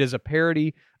works. It is a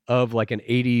parody of like an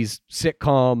 80s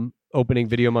sitcom opening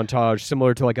video montage,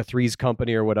 similar to like a Three's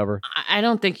Company or whatever. I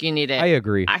don't think you need it. I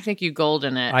agree. I think you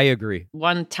golden it. I agree.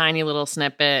 One tiny little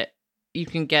snippet, you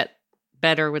can get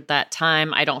better with that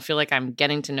time. I don't feel like I'm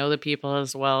getting to know the people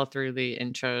as well through the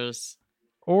intros.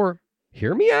 Or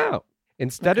hear me out.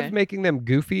 Instead of making them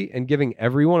goofy and giving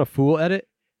everyone a fool edit,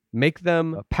 make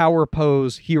them power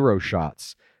pose hero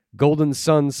shots. Golden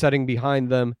sun setting behind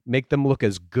them. Make them look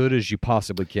as good as you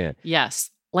possibly can.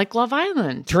 Yes. Like Love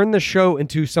Island. Turn the show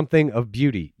into something of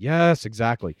beauty. Yes,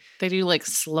 exactly. They do like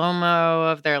slow-mo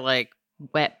of their like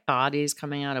wet bodies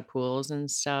coming out of pools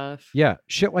and stuff. Yeah,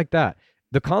 shit like that.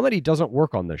 The comedy doesn't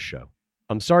work on this show.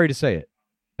 I'm sorry to say it.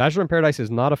 Bachelor in Paradise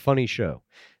is not a funny show.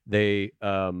 They,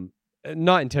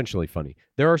 not intentionally funny.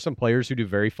 There are some players who do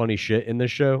very funny shit in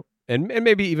this show. And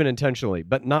maybe even intentionally,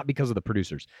 but not because of the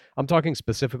producers. I'm talking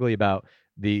specifically about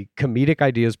the comedic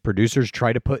ideas producers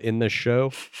try to put in this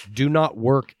show do not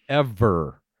work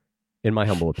ever, in my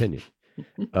humble opinion.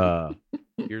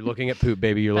 You're looking at Poop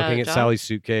Baby. You're looking at Sally's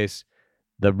suitcase,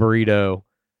 the burrito.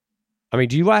 I mean,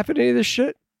 do you laugh at any of this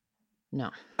shit?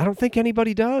 No. I don't think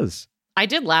anybody does. I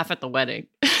did laugh at the wedding.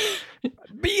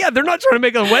 But yeah, they're not trying to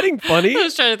make a wedding funny. I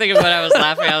was trying to think of what I was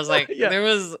laughing. I was like, there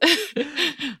was,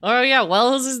 oh yeah,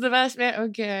 Wells is the best man.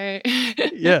 Okay.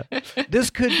 Yeah. This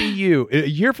could be you. A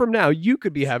year from now, you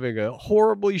could be having a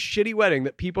horribly shitty wedding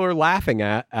that people are laughing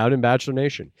at out in Bachelor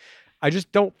Nation. I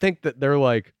just don't think that they're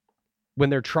like,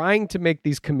 when they're trying to make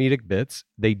these comedic bits,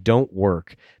 they don't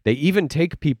work. They even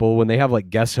take people when they have like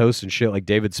guest hosts and shit like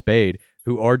David Spade,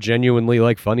 who are genuinely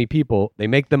like funny people. They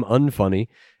make them unfunny.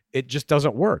 It just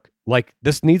doesn't work. Like,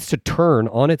 this needs to turn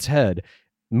on its head,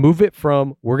 move it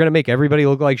from we're going to make everybody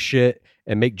look like shit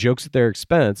and make jokes at their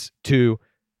expense to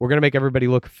we're going to make everybody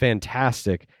look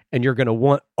fantastic and you're going to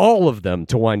want all of them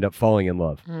to wind up falling in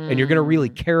love. And you're going to really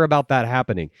care about that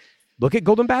happening. Look at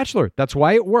Golden Bachelor. That's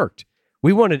why it worked.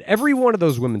 We wanted every one of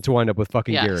those women to wind up with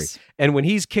fucking Gary. And when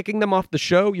he's kicking them off the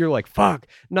show, you're like, fuck,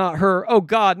 not her. Oh,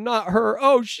 God, not her.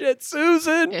 Oh, shit,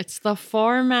 Susan. It's the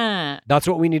format. That's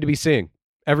what we need to be seeing.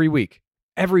 Every week.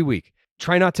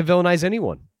 Try not to villainize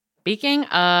anyone. Speaking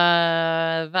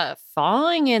of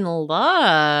falling in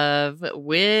love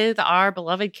with our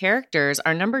beloved characters,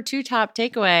 our number 2 top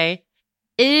takeaway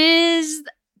is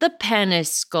the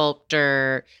penis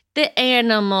sculptor, the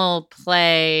animal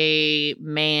play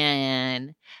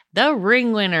man, the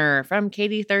ring winner from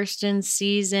Katie Thurston's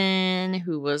season,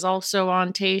 who was also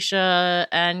on Tayshia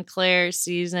and Claire's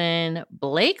season,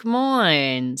 Blake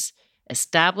Moynes.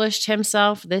 Established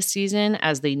himself this season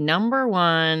as the number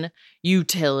 1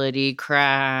 utility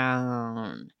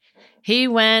crown. He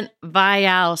went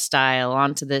Vial style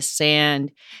onto this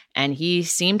sand, and he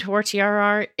seemed to work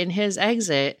TRR in his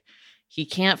exit. He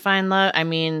can't find love. I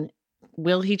mean,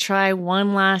 will he try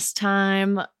one last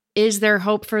time? Is there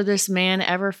hope for this man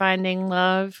ever finding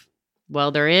love?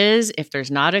 Well, there is if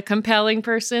there's not a compelling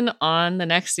person on the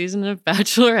next season of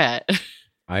Bachelorette.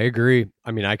 I agree.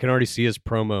 I mean, I can already see his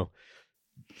promo.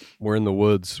 We're in the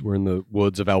woods. We're in the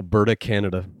woods of Alberta,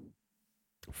 Canada.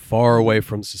 Far away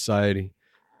from society.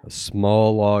 A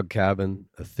small log cabin.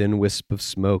 A thin wisp of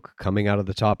smoke coming out of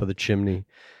the top of the chimney.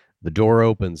 The door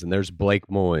opens and there's Blake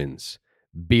Moynes.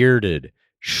 Bearded,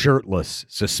 shirtless,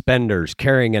 suspenders,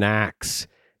 carrying an axe.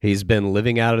 He's been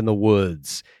living out in the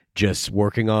woods, just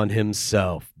working on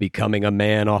himself, becoming a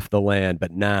man off the land.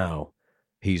 But now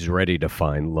he's ready to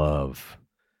find love.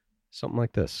 Something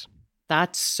like this.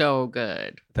 That's so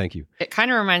good. Thank you. It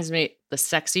kind of reminds me the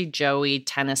Sexy Joey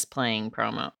tennis playing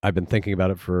promo. I've been thinking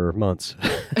about it for months.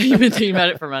 You've been thinking about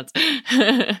it for months.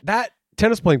 That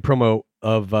tennis playing promo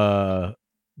of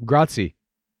Grazi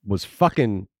was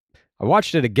fucking... I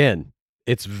watched it again.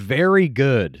 It's very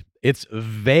good. It's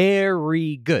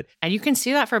very good. And you can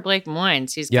see that for Blake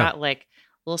Moynes. He's got like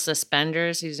little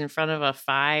suspenders. He's in front of a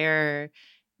fire.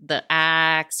 the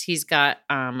axe. He's got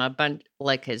a bunch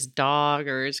like his dog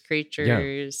or his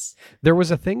creatures. There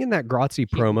was a thing in that Grazi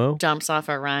promo. Jumps off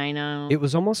a rhino. It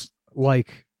was almost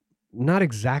like, not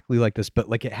exactly like this, but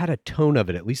like it had a tone of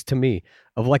it, at least to me,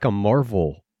 of like a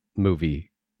Marvel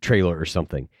movie trailer or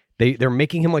something. They're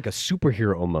making him like a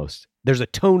superhero almost. There's a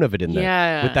tone of it in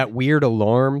there with that weird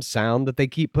alarm sound that they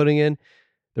keep putting in.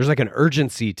 There's like an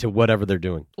urgency to whatever they're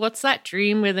doing. What's that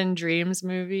Dream Within Dreams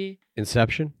movie?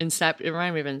 Inception? It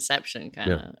reminded me of Inception,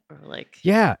 kind of. Or like,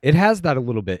 yeah, it has that a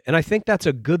little bit. And I think that's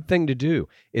a good thing to do.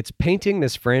 It's painting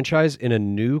this franchise in a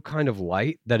new kind of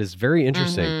light that is very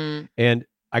interesting. Mm-hmm. And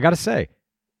I got to say,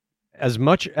 as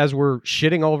much as we're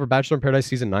shitting all over Bachelor in Paradise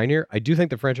Season 9 here, I do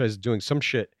think the franchise is doing some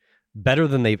shit better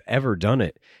than they've ever done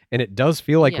it. And it does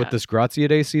feel like with this Grazia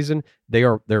Day season,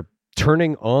 they're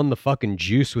turning on the fucking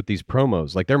juice with these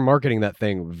promos. Like they're marketing that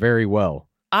thing very well.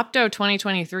 Opto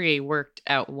 2023 worked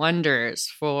out wonders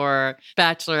for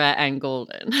Bachelorette and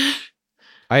Golden.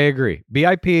 I agree.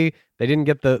 BIP, they didn't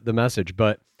get the message,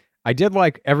 but I did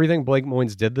like everything Blake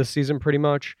Moynes did this season pretty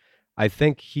much. I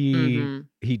think he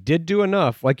did do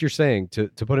enough, like you're saying, to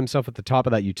put himself at the top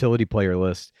of that utility player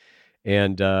list.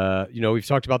 And, we've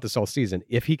talked about this all season.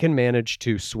 If he can manage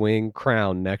to swing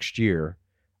Crown next year,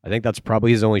 I think that's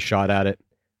probably his only shot at it.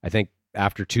 I think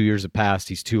after 2 years have passed,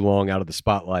 he's too long out of the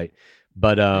spotlight.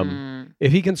 But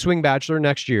if he can swing Bachelor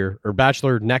next year, or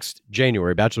Bachelor next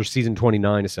January, Bachelor season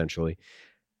 29, essentially,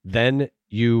 then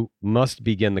you must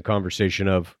begin the conversation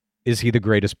of, is he the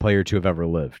greatest player to have ever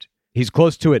lived? He's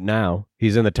close to it now.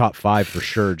 He's in the top 5 for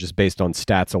sure, just based on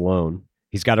stats alone.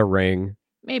 He's got a ring.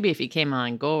 Maybe if he came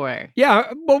on Gore.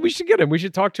 Yeah, well, we should get him. We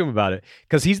should talk to him about it.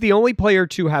 Because he's the only player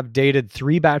to have dated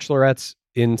 3 bachelorettes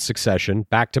in succession,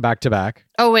 back to back to back.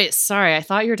 Oh, wait, sorry. I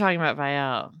thought you were talking about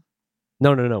Vial.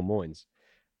 No, Moynes.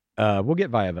 We'll get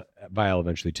Vial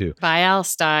eventually, too. Vial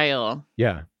style.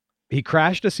 Yeah. He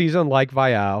crashed a season like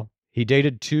Vial. He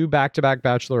dated 2 back-to-back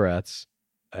bachelorettes,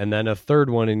 and then a third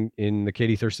one in the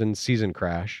Katie Thurston season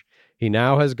crash. He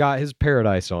now has got his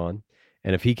Paradise on.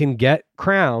 And if he can get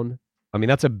Crown, I mean,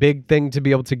 that's a big thing to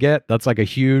be able to get. That's like a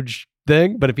huge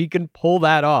thing. But if he can pull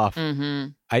that off,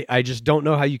 I just don't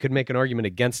know how you could make an argument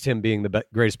against him being the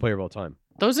greatest player of all time.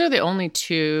 Those are the only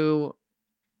 2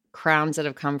 crowns that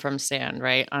have come from Sand,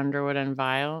 right? Underwood and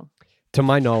Vial? To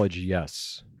my knowledge,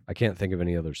 yes. I can't think of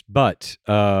any others. But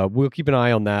we'll keep an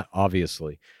eye on that,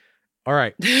 obviously. All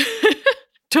right.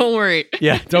 Don't worry.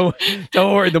 Yeah, don't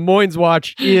worry. The Moynes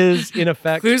Watch is in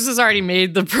effect. Cruz has already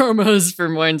made the promos for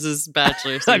Moynes'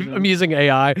 Bachelor season. I'm using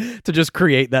AI to just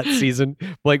create that season.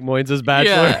 Blake Moynes'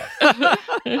 Bachelor.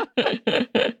 Yeah.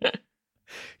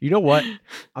 You know what?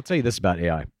 I'll tell you this about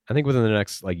AI. I think within the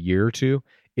next year or two,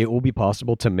 it will be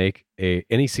possible to make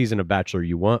any season of Bachelor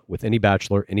you want with any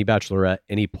Bachelor, any Bachelorette,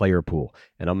 any player pool.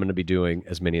 And I'm going to be doing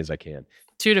as many as I can.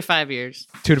 2 to 5 years.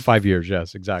 2 to 5 years.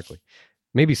 Yes, exactly.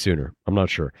 Maybe sooner. I'm not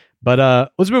sure.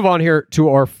 But let's move on here to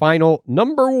our final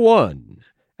number 1.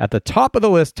 At the top of the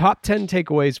list, top 10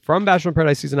 takeaways from Bachelor in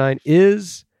Paradise Season 9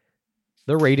 is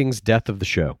the ratings death of the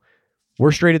show.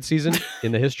 Worst rated season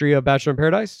in the history of Bachelor in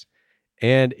Paradise.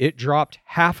 And it dropped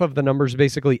half of the numbers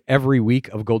basically every week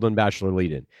of Golden Bachelor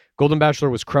lead-in. Golden Bachelor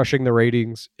was crushing the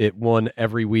ratings. It won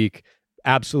every week.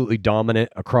 Absolutely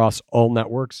dominant across all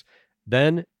networks.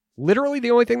 Then literally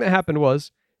the only thing that happened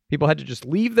was people had to just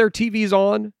leave their TVs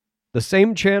on the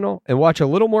same channel and watch a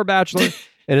little more Bachelor.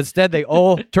 And instead they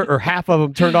all, or half of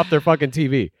them turned off their fucking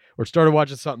TV or started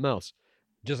watching something else.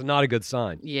 Just not a good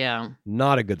sign. Yeah.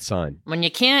 Not a good sign. When you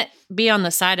can't be on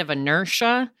the side of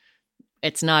inertia,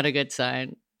 it's not a good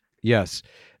sign. Yes.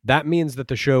 That means that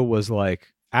the show was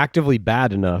actively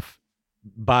bad enough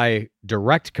by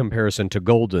direct comparison to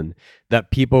Golden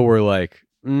that people were like,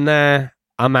 nah,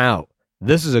 I'm out.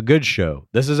 This is a good show.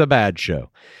 This is a bad show.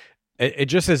 It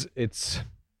just is,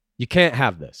 you can't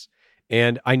have this.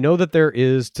 And I know that there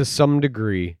is, to some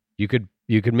degree, you could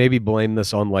maybe blame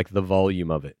this on the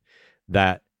volume of it,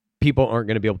 that people aren't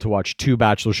going to be able to watch 2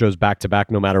 Bachelor shows back to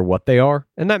back no matter what they are.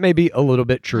 And that may be a little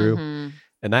bit true. Mm-hmm.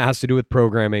 And that has to do with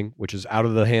programming, which is out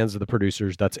of the hands of the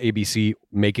producers. That's ABC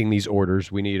making these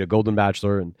orders. We need a Golden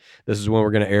Bachelor, and this is when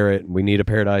we're going to air it. And we need a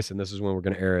Paradise, and this is when we're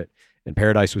going to air it. And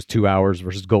Paradise was 2 hours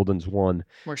versus Golden's 1.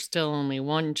 We're still only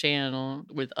one channel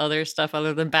with other stuff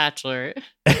other than Bachelor.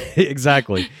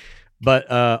 Exactly. But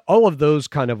all of those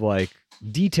kind of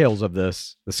details of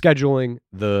this, the scheduling,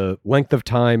 the length of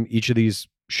time each of these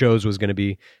shows was going to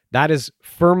be, that is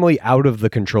firmly out of the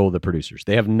control of the producers.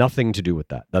 They have nothing to do with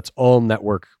that. That's all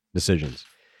network decisions.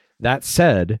 That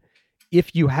said,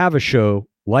 if you have a show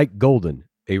like Golden,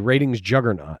 a ratings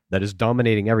juggernaut that is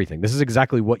dominating everything, this is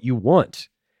exactly what you want.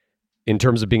 in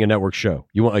terms of being a network show.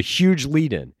 You want a huge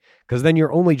lead in, because then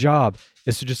your only job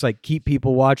is to just like keep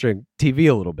people watching TV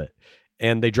a little bit.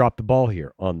 And they dropped the ball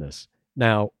here on this.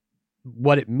 Now,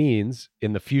 what it means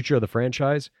in the future of the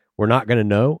franchise, we're not going to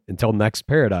know until next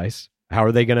Paradise. How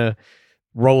are they going to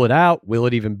roll it out? Will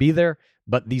it even be there?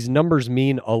 But these numbers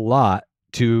mean a lot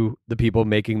to the people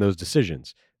making those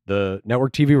decisions. The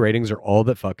network TV ratings are all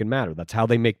that fucking matter. That's how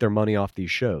they make their money off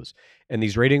these shows. And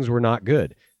these ratings were not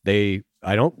good. I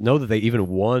don't know that they even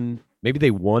won. Maybe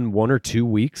they won 1 or 2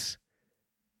 weeks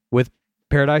with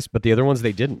Paradise, but the other ones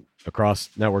they didn't across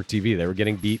network TV. They were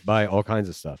getting beat by all kinds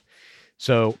of stuff.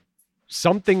 So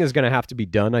something is going to have to be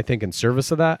done, I think, in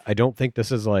service of that. I don't think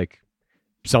this is like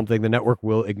something the network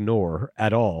will ignore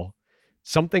at all.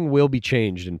 Something will be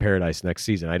changed in Paradise next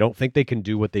season. I don't think they can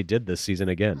do what they did this season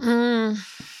again.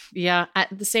 Yeah.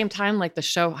 At the same time, like the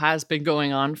show has been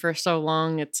going on for so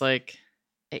long, it's like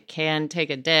it can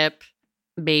take a dip.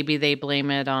 Maybe they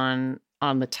blame it on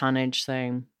the tonnage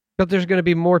thing. But there's going to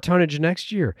be more tonnage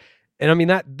next year. And I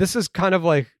mean, this is kind of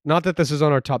like, not that this is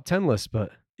on our top 10 list,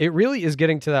 but it really is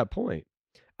getting to that point.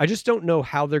 I just don't know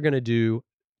how they're going to do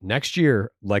next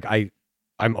year. Like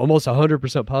I'm almost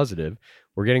 100% positive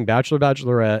we're getting Bachelor,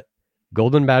 Bachelorette,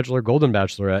 Golden Bachelor, Golden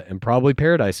Bachelorette, and probably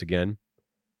Paradise again.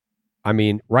 I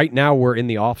mean, right now we're in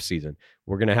the off season.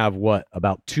 We're going to have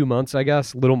about 2 months, I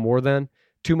guess, a little more than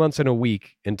 2 months and a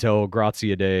week until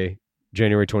Grazia Day,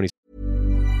 January 26th.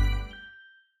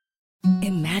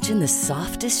 Imagine the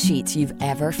softest sheets you've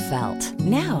ever felt.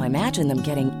 Now imagine them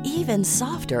getting even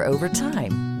softer over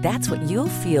time. That's what you'll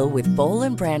feel with Boll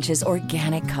 & Branch's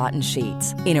organic cotton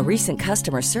sheets. In a recent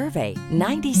customer survey,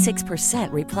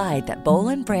 96% replied that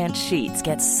Boll & Branch sheets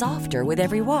get softer with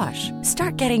every wash.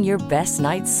 Start getting your best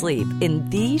night's sleep in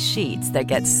these sheets that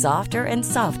get softer and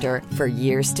softer for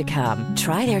years to come.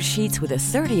 Try their sheets with a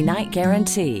 30-night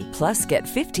guarantee. Plus, get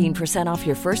 15% off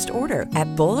your first order at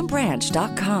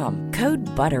bollandbranch.com. Code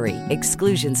BUTTERY.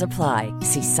 Exclusions apply.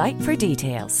 See site for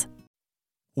details.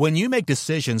 When you make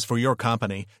decisions for your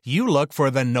company, you look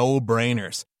for the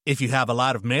no-brainers. If you have a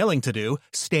lot of mailing to do,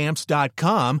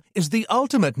 Stamps.com is the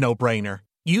ultimate no-brainer.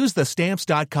 Use the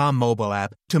Stamps.com mobile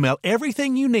app to mail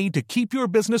everything you need to keep your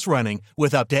business running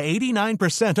with up to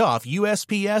 89% off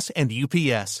USPS and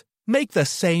UPS. Make the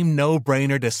same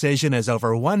no-brainer decision as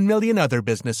over 1 million other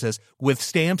businesses with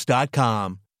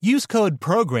Stamps.com. Use code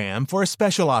PROGRAM for a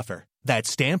special offer. That's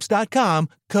Stamps.com,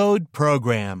 code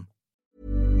PROGRAM.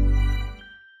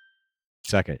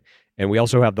 Second. And we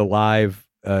also have the live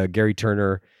Gary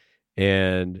Turner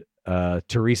and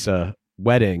Teresa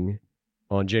wedding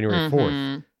on January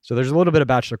 4th. So there's a little bit of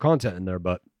Bachelor content in there,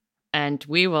 but. And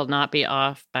we will not be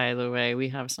off, by the way. We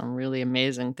have some really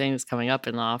amazing things coming up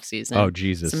in the off season. Oh,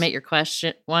 Jesus. Submit your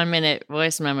 1-minute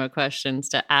voice memo questions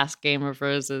to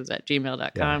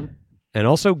askgameofroses@gmail.com. Yeah. And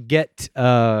also get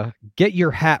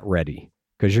your hat ready,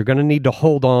 because you're going to need to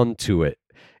hold on to it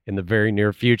in the very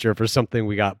near future for something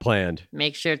we got planned.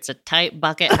 Make sure it's a tight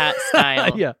bucket hat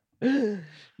style. Yeah.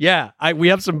 We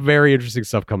have some very interesting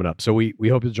stuff coming up. So we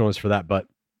hope you'll join us for that. But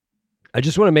I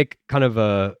just want to make kind of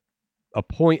a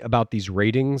point about these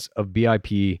ratings of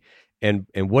BIP and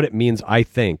what it means, I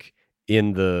think,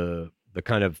 in the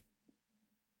kind of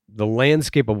the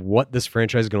landscape of what this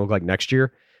franchise is going to look like next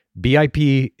year.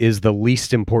 BIP is the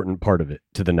least important part of it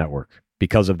to the network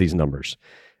because of these numbers.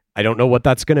 I don't know what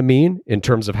that's going to mean in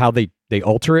terms of how they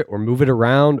alter it or move it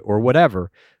around or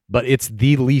whatever, but it's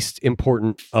the least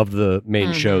important of the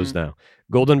main shows now.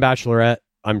 Golden Bachelorette,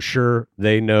 I'm sure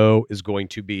they know, is going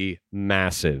to be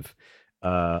massive.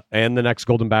 And the next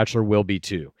Golden Bachelor will be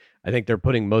too. I think they're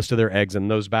putting most of their eggs in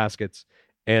those baskets.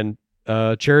 And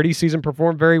Charity season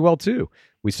performed very well too.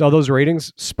 We saw those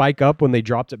ratings spike up when they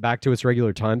dropped it back to its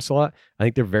regular time slot. I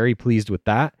think they're very pleased with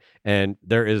that. And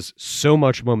there is so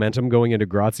much momentum going into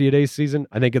Grazia Day season.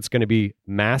 I think it's going to be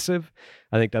massive.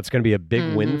 I think that's going to be a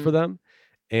big win for them.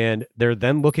 And they're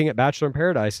then looking at Bachelor in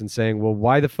Paradise and saying, well,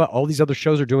 why the fuck? All these other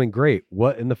shows are doing great.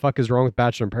 What in the fuck is wrong with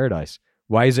Bachelor in Paradise?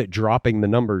 Why is it dropping the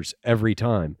numbers every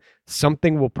time?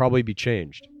 Something will probably be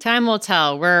changed. Time will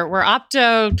tell. We're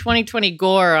Opto 2020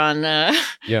 gore on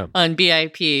on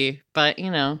BIP, but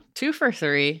 2 for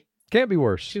 3 can't be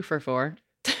worse. 2 for 4.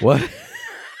 What?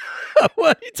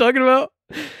 What are you talking about?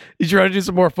 You trying to do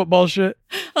some more football shit?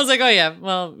 I was like, oh yeah.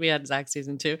 Well, we had Zach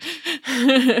season 2.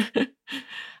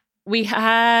 We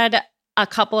had a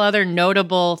couple other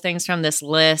notable things from this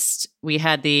list. We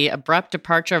had the abrupt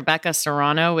departure of Becca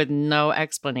Serrano with no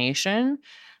explanation.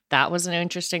 That was an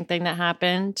interesting thing that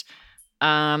happened.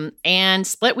 And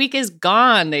Split Week is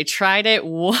gone. They tried it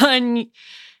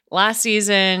last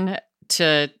season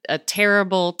to a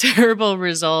terrible, terrible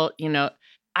result.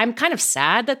 I'm kind of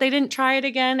sad that they didn't try it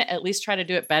again, at least try to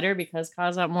do it better, because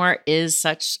Kazat More is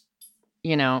such,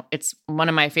 it's one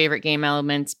of my favorite game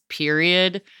elements,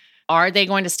 period. Are they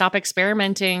going to stop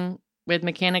experimenting with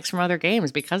mechanics from other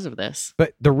games because of this?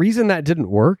 But the reason that didn't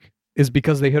work is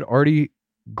because they had already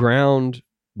ground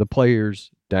the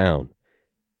players down.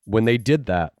 When they did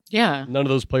that, none of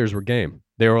those players were game.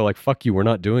 They were like, fuck you, we're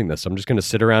not doing this. I'm just going to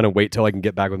sit around and wait till I can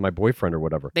get back with my boyfriend or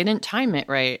whatever. They didn't time it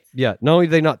right. Yeah, not only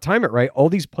did they not time it right, all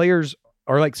these players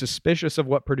are like suspicious of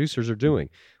what producers are doing.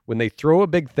 When they throw a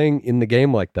big thing in the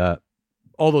game like that,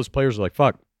 all those players are like,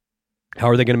 fuck, how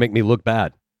are they going to make me look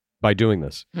bad by doing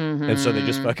this? And so they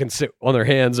just fucking sit on their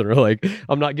hands and are like,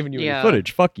 I'm not giving you any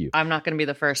footage. Fuck you. I'm not going to be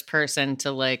the first person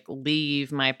to like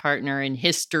leave my partner in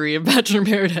history of Bachelor in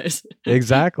Paradise.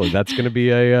 Exactly. That's going to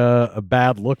be a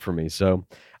bad look for me. So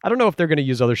I don't know if they're going to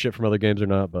use other shit from other games or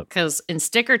not. But because in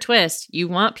Stick or Twist, you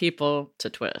want people to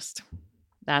twist.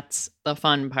 That's the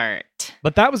fun part.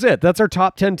 But that was it. That's our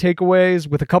top 10 takeaways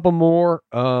with a couple more.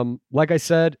 Like I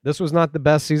said, this was not the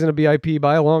best season of BIP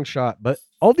by a long shot, but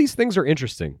all these things are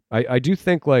interesting. I do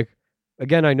think, like,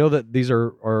 again, I know that these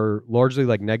are largely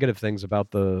like negative things about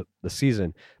the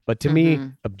season, but to me,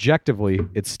 objectively,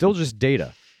 it's still just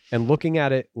data. And looking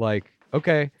at it like,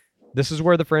 okay, this is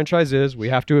where the franchise is. We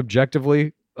have to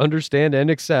objectively understand and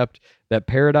accept that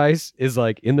Paradise is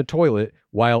like in the toilet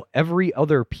while every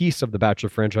other piece of the Bachelor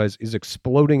franchise is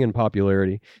exploding in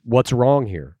popularity. What's wrong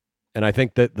here? And I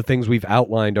think that the things we've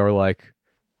outlined are like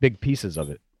big pieces of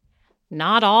it.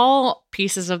 Not all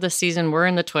pieces of the season were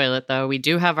in the toilet, though. We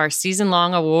do have our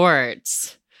season-long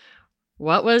awards.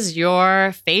 What was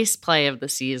your face play of the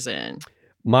season?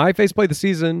 My face play of the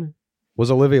season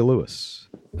was Olivia Lewis.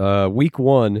 Week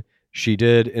 1, she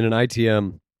did in an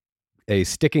ITM a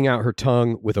sticking out her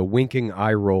tongue with a winking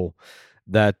eye roll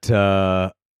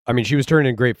that, she was turning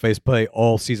in great face play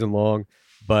all season long,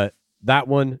 but that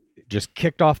one just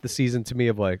kicked off the season to me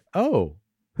of like, oh,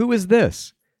 who is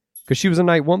this? Because she was a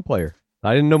night 1 player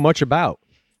I didn't know much about.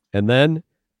 And then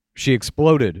she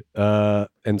exploded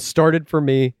and started for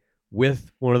me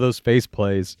with one of those face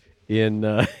plays in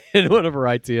one of her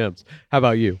ITMs. How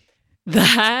about you?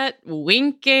 That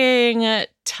winking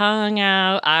tongue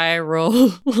out eye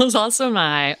roll was also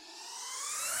my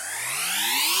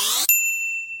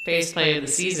face play of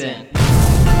the season.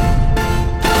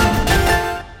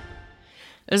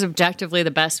 It was objectively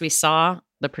the best we saw.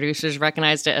 The producers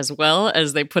recognized it as well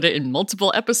as they put it in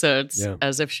multiple episodes,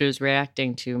 as if she was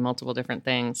reacting to multiple different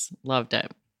things. Loved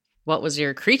it. What was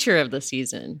your creature of the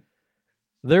season?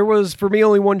 There was, for me,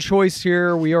 only one choice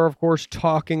here. We are, of course,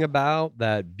 talking about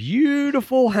that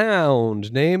beautiful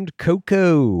hound named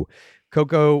Coco.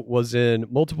 Coco was in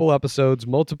multiple episodes,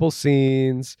 multiple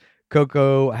scenes.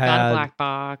 Coco had a black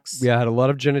box. Yeah, had a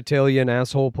lot of genitalia and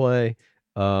asshole play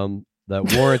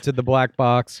that warranted the black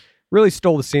box. Really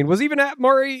stole the scene. Was even at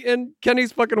Mari and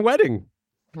Kenny's fucking wedding.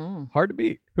 Hard to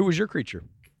beat. Who was your creature?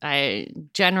 I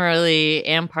generally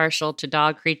am partial to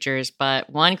dog creatures, but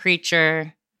one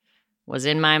creature was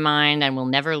in my mind and will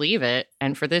never leave it.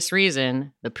 And for this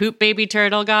reason, the poop baby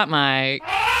turtle got my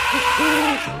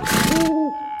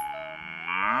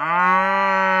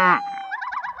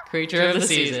creature of the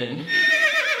season.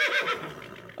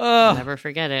 I'll never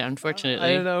forget it, unfortunately.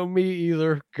 I don't know, me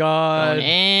either. God. Going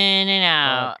in and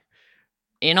out.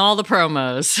 In all the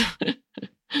promos.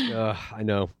 I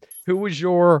know. Who was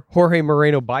your Jorge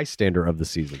Moreno bystander of the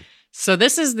season? So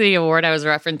this is the award I was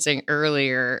referencing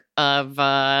earlier of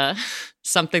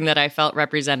something that I felt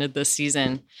represented this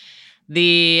season.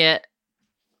 The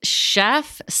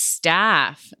chef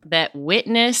staff that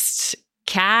witnessed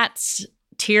Kat's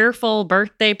tearful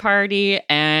birthday party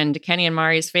and Kenny and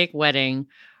Mari's fake wedding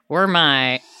were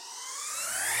my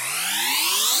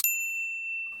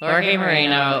Jorge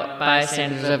Moreno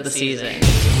bystanders of the season.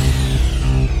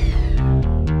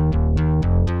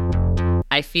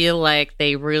 I feel like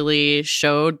they really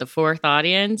showed the fourth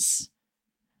audience.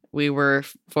 We were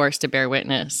forced to bear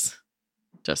witness,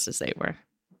 just as they were.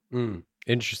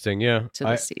 Interesting, yeah. To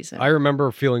the season. I remember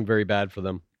feeling very bad for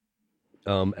them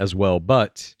as well.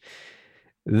 But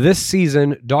this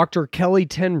season, Dr. Kelly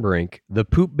Tenbrink, the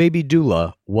poop baby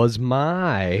doula, was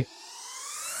my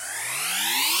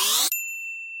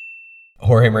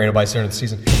Jorge Moreno bystander of the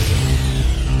season.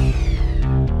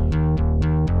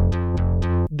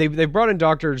 They've brought in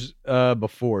doctors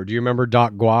before. Do you remember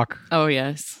Doc Guac? Oh,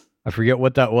 yes. I forget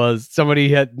what that was. Somebody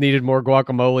had needed more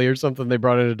guacamole or something. They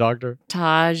brought in a doctor.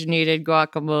 Taj needed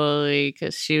guacamole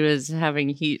because she was having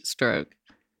heat stroke.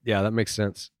 Yeah, that makes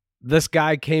sense. This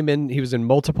guy came in. He was in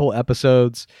multiple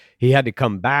episodes. He had to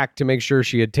come back to make sure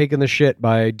she had taken the shit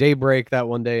by daybreak that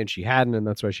one day, and she hadn't, and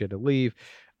that's why she had to leave.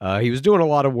 He was doing a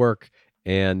lot of work,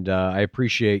 and I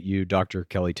appreciate you, Dr.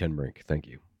 Kelly Tenbrink. Thank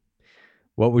you.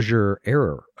 What was your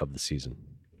error of the season?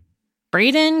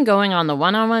 Braden going on the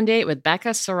one-on-one date with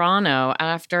Becca Serrano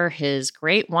after his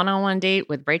great one-on-one date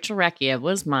with Rachel Recchia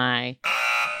was my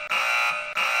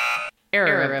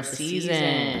error of the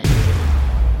season.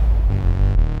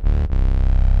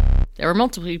 There were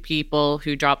multiple people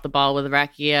who dropped the ball with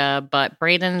Recchia, but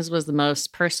Braden's was the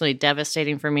most personally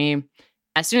devastating for me.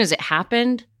 As soon as it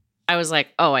happened, I was like,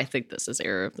 oh, I think this is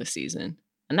error of the season.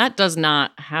 And that does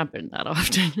not happen that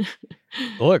often.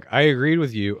 Look, I agreed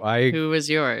with you. Who was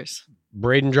yours?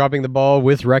 Braden dropping the ball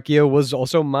with Recchia was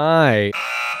also my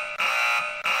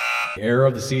error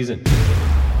of the season.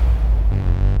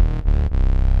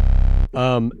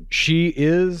 She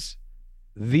is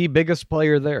the biggest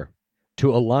player there.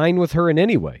 To align with her in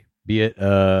any way, be it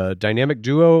a dynamic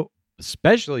duo,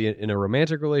 especially in a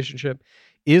romantic relationship,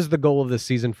 is the goal of this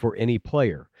season for any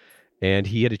player. And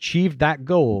he had achieved that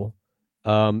goal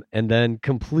and then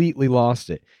completely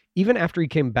lost it. Even after he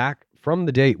came back from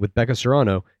the date with Becca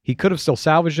Serrano, he could have still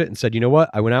salvaged it and said, you know what?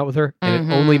 I went out with her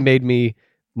and it only made me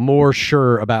more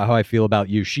sure about how I feel about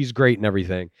you. She's great and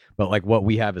everything, but like what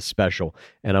we have is special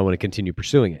and I want to continue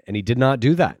pursuing it. And he did not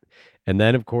do that. And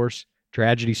then, of course,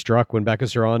 tragedy struck when Becca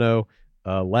Serrano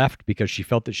left because she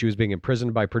felt that she was being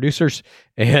imprisoned by producers,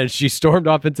 and she stormed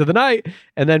off into the night,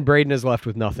 and then Braden is left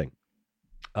with nothing.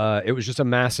 It was just a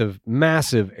massive,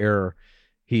 massive error.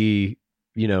 He,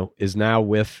 is now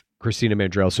with Christina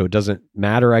Mandrell, so it doesn't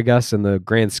matter, I guess, in the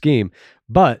grand scheme.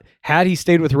 But had he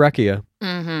stayed with Recchia...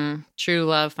 True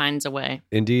love finds a way.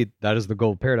 Indeed, that is the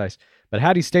goal of paradise. But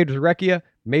had he stayed with Recchia,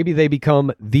 maybe they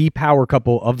become the power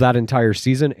couple of that entire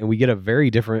season, and we get a very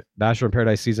different Bachelor in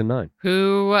Paradise Season 9.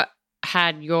 Who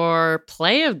had your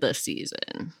play of the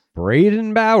season?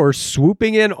 Braden Bauer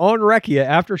swooping in on Recchia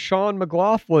after Sean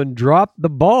McLaughlin dropped the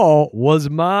ball was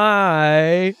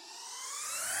my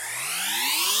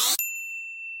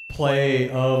play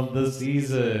of the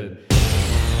season.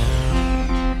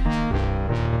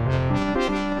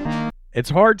 It's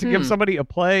hard to give somebody a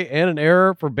play and an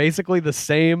error for basically the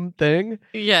same thing.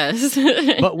 Yes.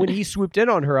 But when he swooped in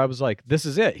on her, I was like, this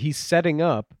is it. He's setting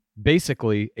up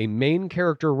basically a main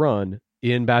character run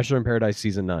in Bachelor in Paradise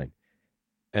Season 9.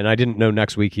 And I didn't know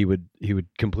next week he would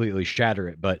completely shatter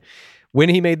it. But when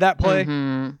he made that play,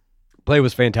 play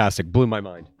was fantastic. Blew my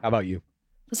mind. How about you?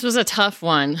 This was a tough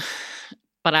one.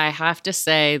 But I have to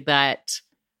say that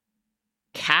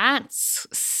Kat's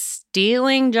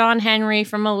stealing John Henry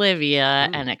from Olivia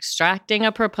and extracting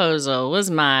a proposal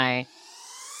was my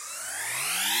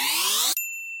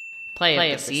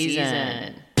play of the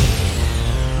season.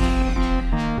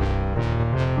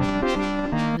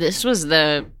 This was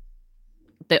the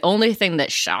only thing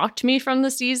that shocked me from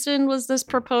the season was this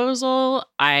proposal.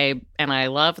 I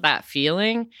love that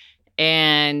feeling.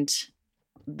 And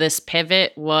this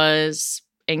pivot was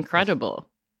incredible.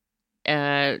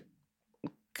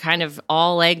 Kind of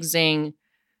all eggsing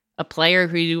a player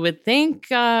who you would think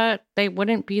they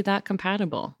wouldn't be that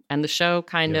compatible. And the show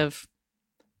kind of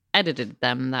edited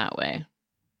them that way.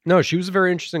 No, she was a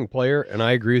very interesting player, and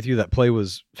I agree with you. That play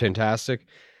was fantastic.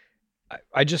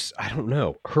 I don't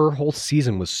know. Her whole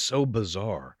season was so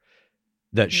bizarre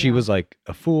that she was like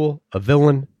a fool, a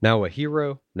villain, now a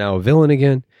hero, now a villain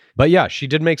again. But yeah, she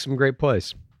did make some great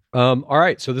plays. All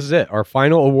right, so this is it. Our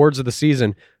final awards of the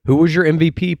season. Who was your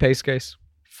MVP, Pace Case?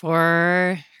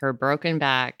 For her broken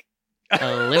back,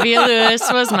 Olivia Lewis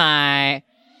was my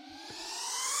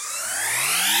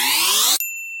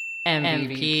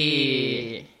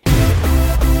MVP.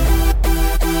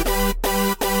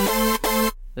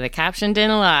 The caption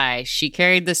didn't lie. She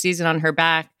carried the season on her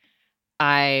back.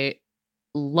 I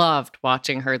loved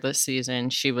watching her this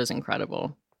season. She was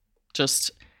incredible.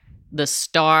 Just the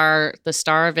star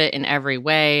of it in every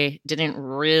way. Didn't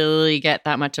really get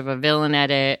that much of a villain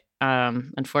edit.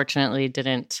 Unfortunately,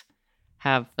 didn't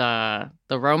have the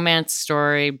romance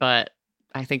story, but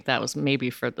I think that was maybe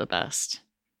for the best,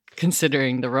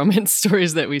 considering the romance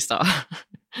stories that we saw.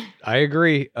 I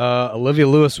agree. Olivia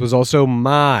Lewis was also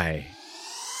my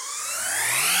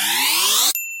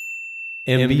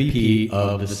MVP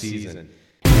of the season.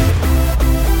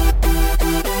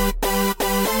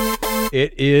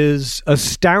 It is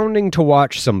astounding to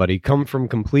watch somebody come from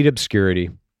complete obscurity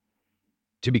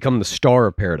to become the star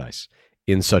of Paradise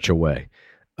in such a way.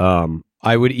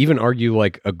 I would even argue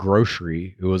like a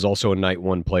Grocery, who was also a night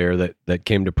one player that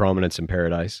came to prominence in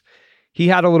Paradise. He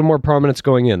had a little more prominence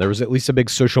going in. There was at least a big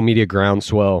social media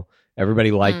groundswell.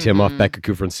 Everybody liked him off Becca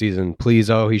Kufrin's season. Please,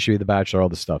 he should be the Bachelor, all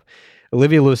this stuff.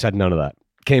 Olivia Lewis had none of that.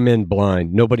 came in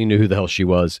blind. Nobody knew who the hell she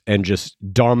was and just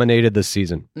dominated the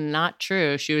season. Not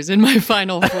true. She was in my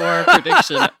Final Four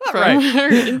prediction from Right. her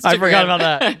Instagram. I forgot about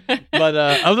that. But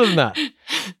other than that,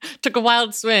 took a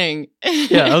wild swing.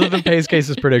 yeah, other than Pace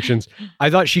Case's predictions, I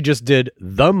thought she just did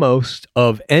the most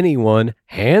of anyone,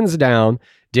 hands down,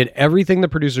 did everything the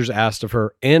producers asked of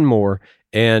her and more,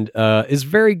 and is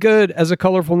very good as a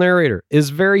colorful narrator, is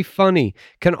very funny,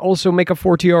 can also make a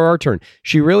 4 TRR turn.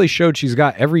 She really showed she's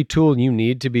got every tool you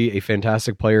need to be a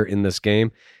fantastic player in this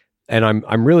game, and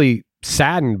I'm really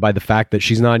saddened by the fact that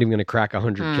she's not even going to crack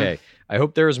 100K. I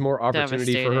hope there is more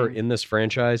opportunity for her in this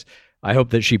franchise. I hope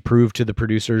that she proved to the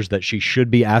producers that she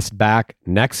should be asked back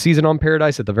next season on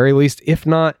Paradise at the very least. If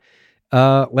not,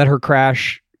 let her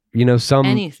crash, some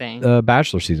anything.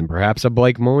 Bachelor season, perhaps a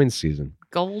Blake Moynes season.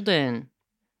 Golden.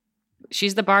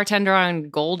 She's the bartender on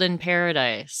Golden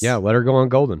Paradise. Yeah, let her go on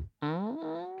Golden.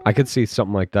 I could see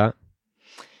something like that.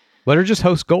 Let her just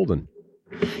host Golden.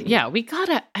 Yeah, we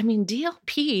gotta. I mean,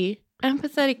 DLP,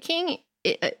 Empathetic King,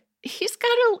 he's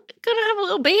gonna have a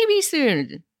little baby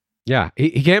soon. Yeah,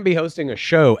 he can't be hosting a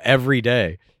show every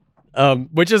day,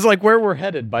 which is like where we're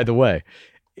headed, by the way.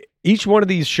 Each one of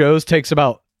these shows takes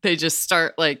about... They just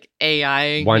start like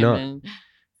AI. Why not?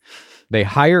 They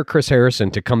hire Chris Harrison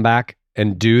to come back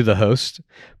and do the host,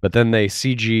 but then they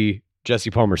CG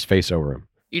Jesse Palmer's face over him.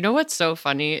 You know what's so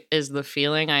funny is the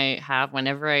feeling I have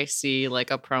whenever I see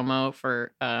like a promo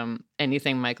for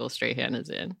anything Michael Strahan is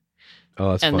in.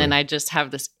 Oh, that's and funny. then I just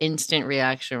have this instant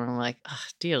reaction where I'm like,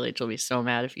 DLH will be so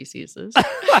mad if he sees this.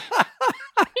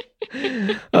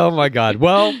 Oh my God.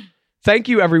 Well, thank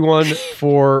you everyone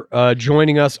for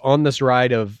joining us on this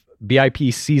ride of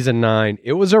BIP Season 9.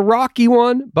 It was a rocky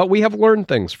one, but we have learned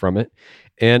things from it.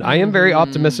 And I am very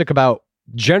optimistic about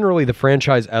generally the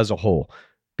franchise as a whole.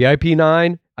 BIP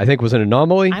 9, I think, was an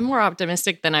anomaly. I'm more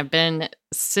optimistic than I've been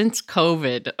since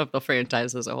COVID of the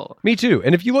franchise as a whole. Me too.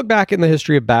 And if you look back in the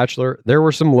history of Bachelor, there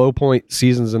were some low point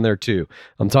seasons in there too.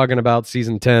 I'm talking about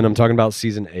season 10. I'm talking about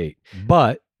season 8.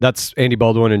 But that's Andy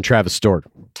Baldwin and Travis Stork.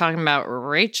 Talking about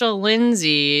Rachel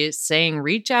Lindsay saying,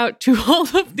 reach out to all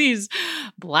of these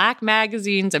black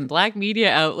magazines and black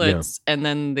media outlets. Yeah. And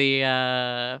then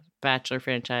the Bachelor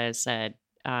franchise said,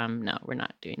 no, we're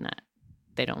not doing that.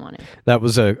 They don't want it. That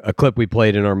was a clip we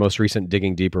played in our most recent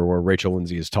Digging Deeper where Rachel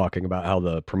Lindsay is talking about how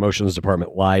the promotions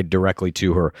department lied directly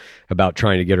to her about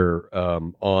trying to get her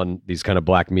on these kind of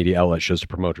black media outlet shows to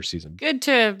promote her season. Good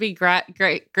to be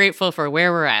grateful for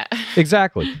where we're at.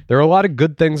 Exactly. There are a lot of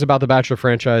good things about the Bachelor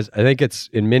franchise. I think it's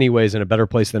in many ways in a better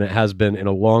place than it has been in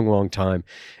a long, long time.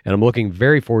 And I'm looking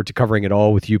very forward to covering it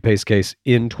all with you, Pace Case,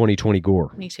 in 2020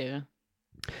 Gore. Me too.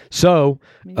 So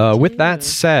with that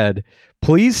said,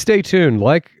 please stay tuned.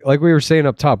 Like we were saying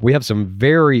up top, we have some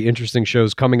very interesting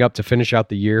shows coming up to finish out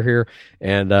the year here.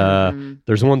 And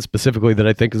there's one specifically that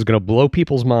I think is going to blow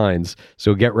people's minds.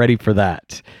 So get ready for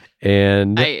that.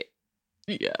 And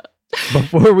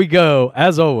before we go,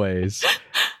 as always,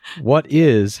 what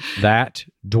is that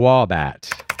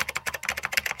drawbat?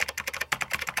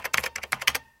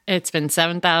 It's been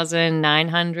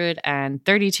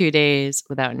 7,932 days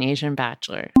without an Asian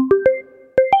Bachelor.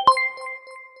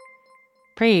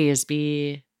 Praise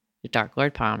be to Dark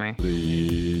Lord Palmer.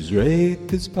 Please rate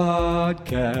this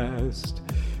podcast.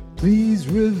 Please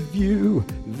review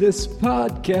this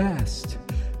podcast.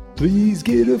 Please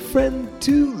get a friend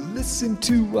to listen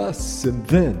to us. And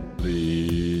then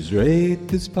please rate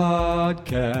this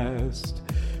podcast.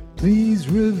 Please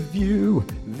review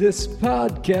this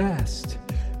podcast.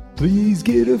 Please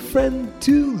get a friend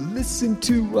to listen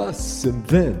to us. And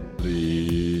then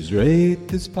please rate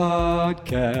this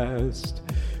podcast.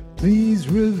 Please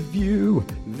review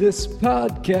this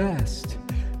podcast.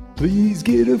 Please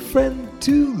get a friend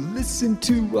to listen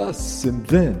to us. And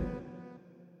then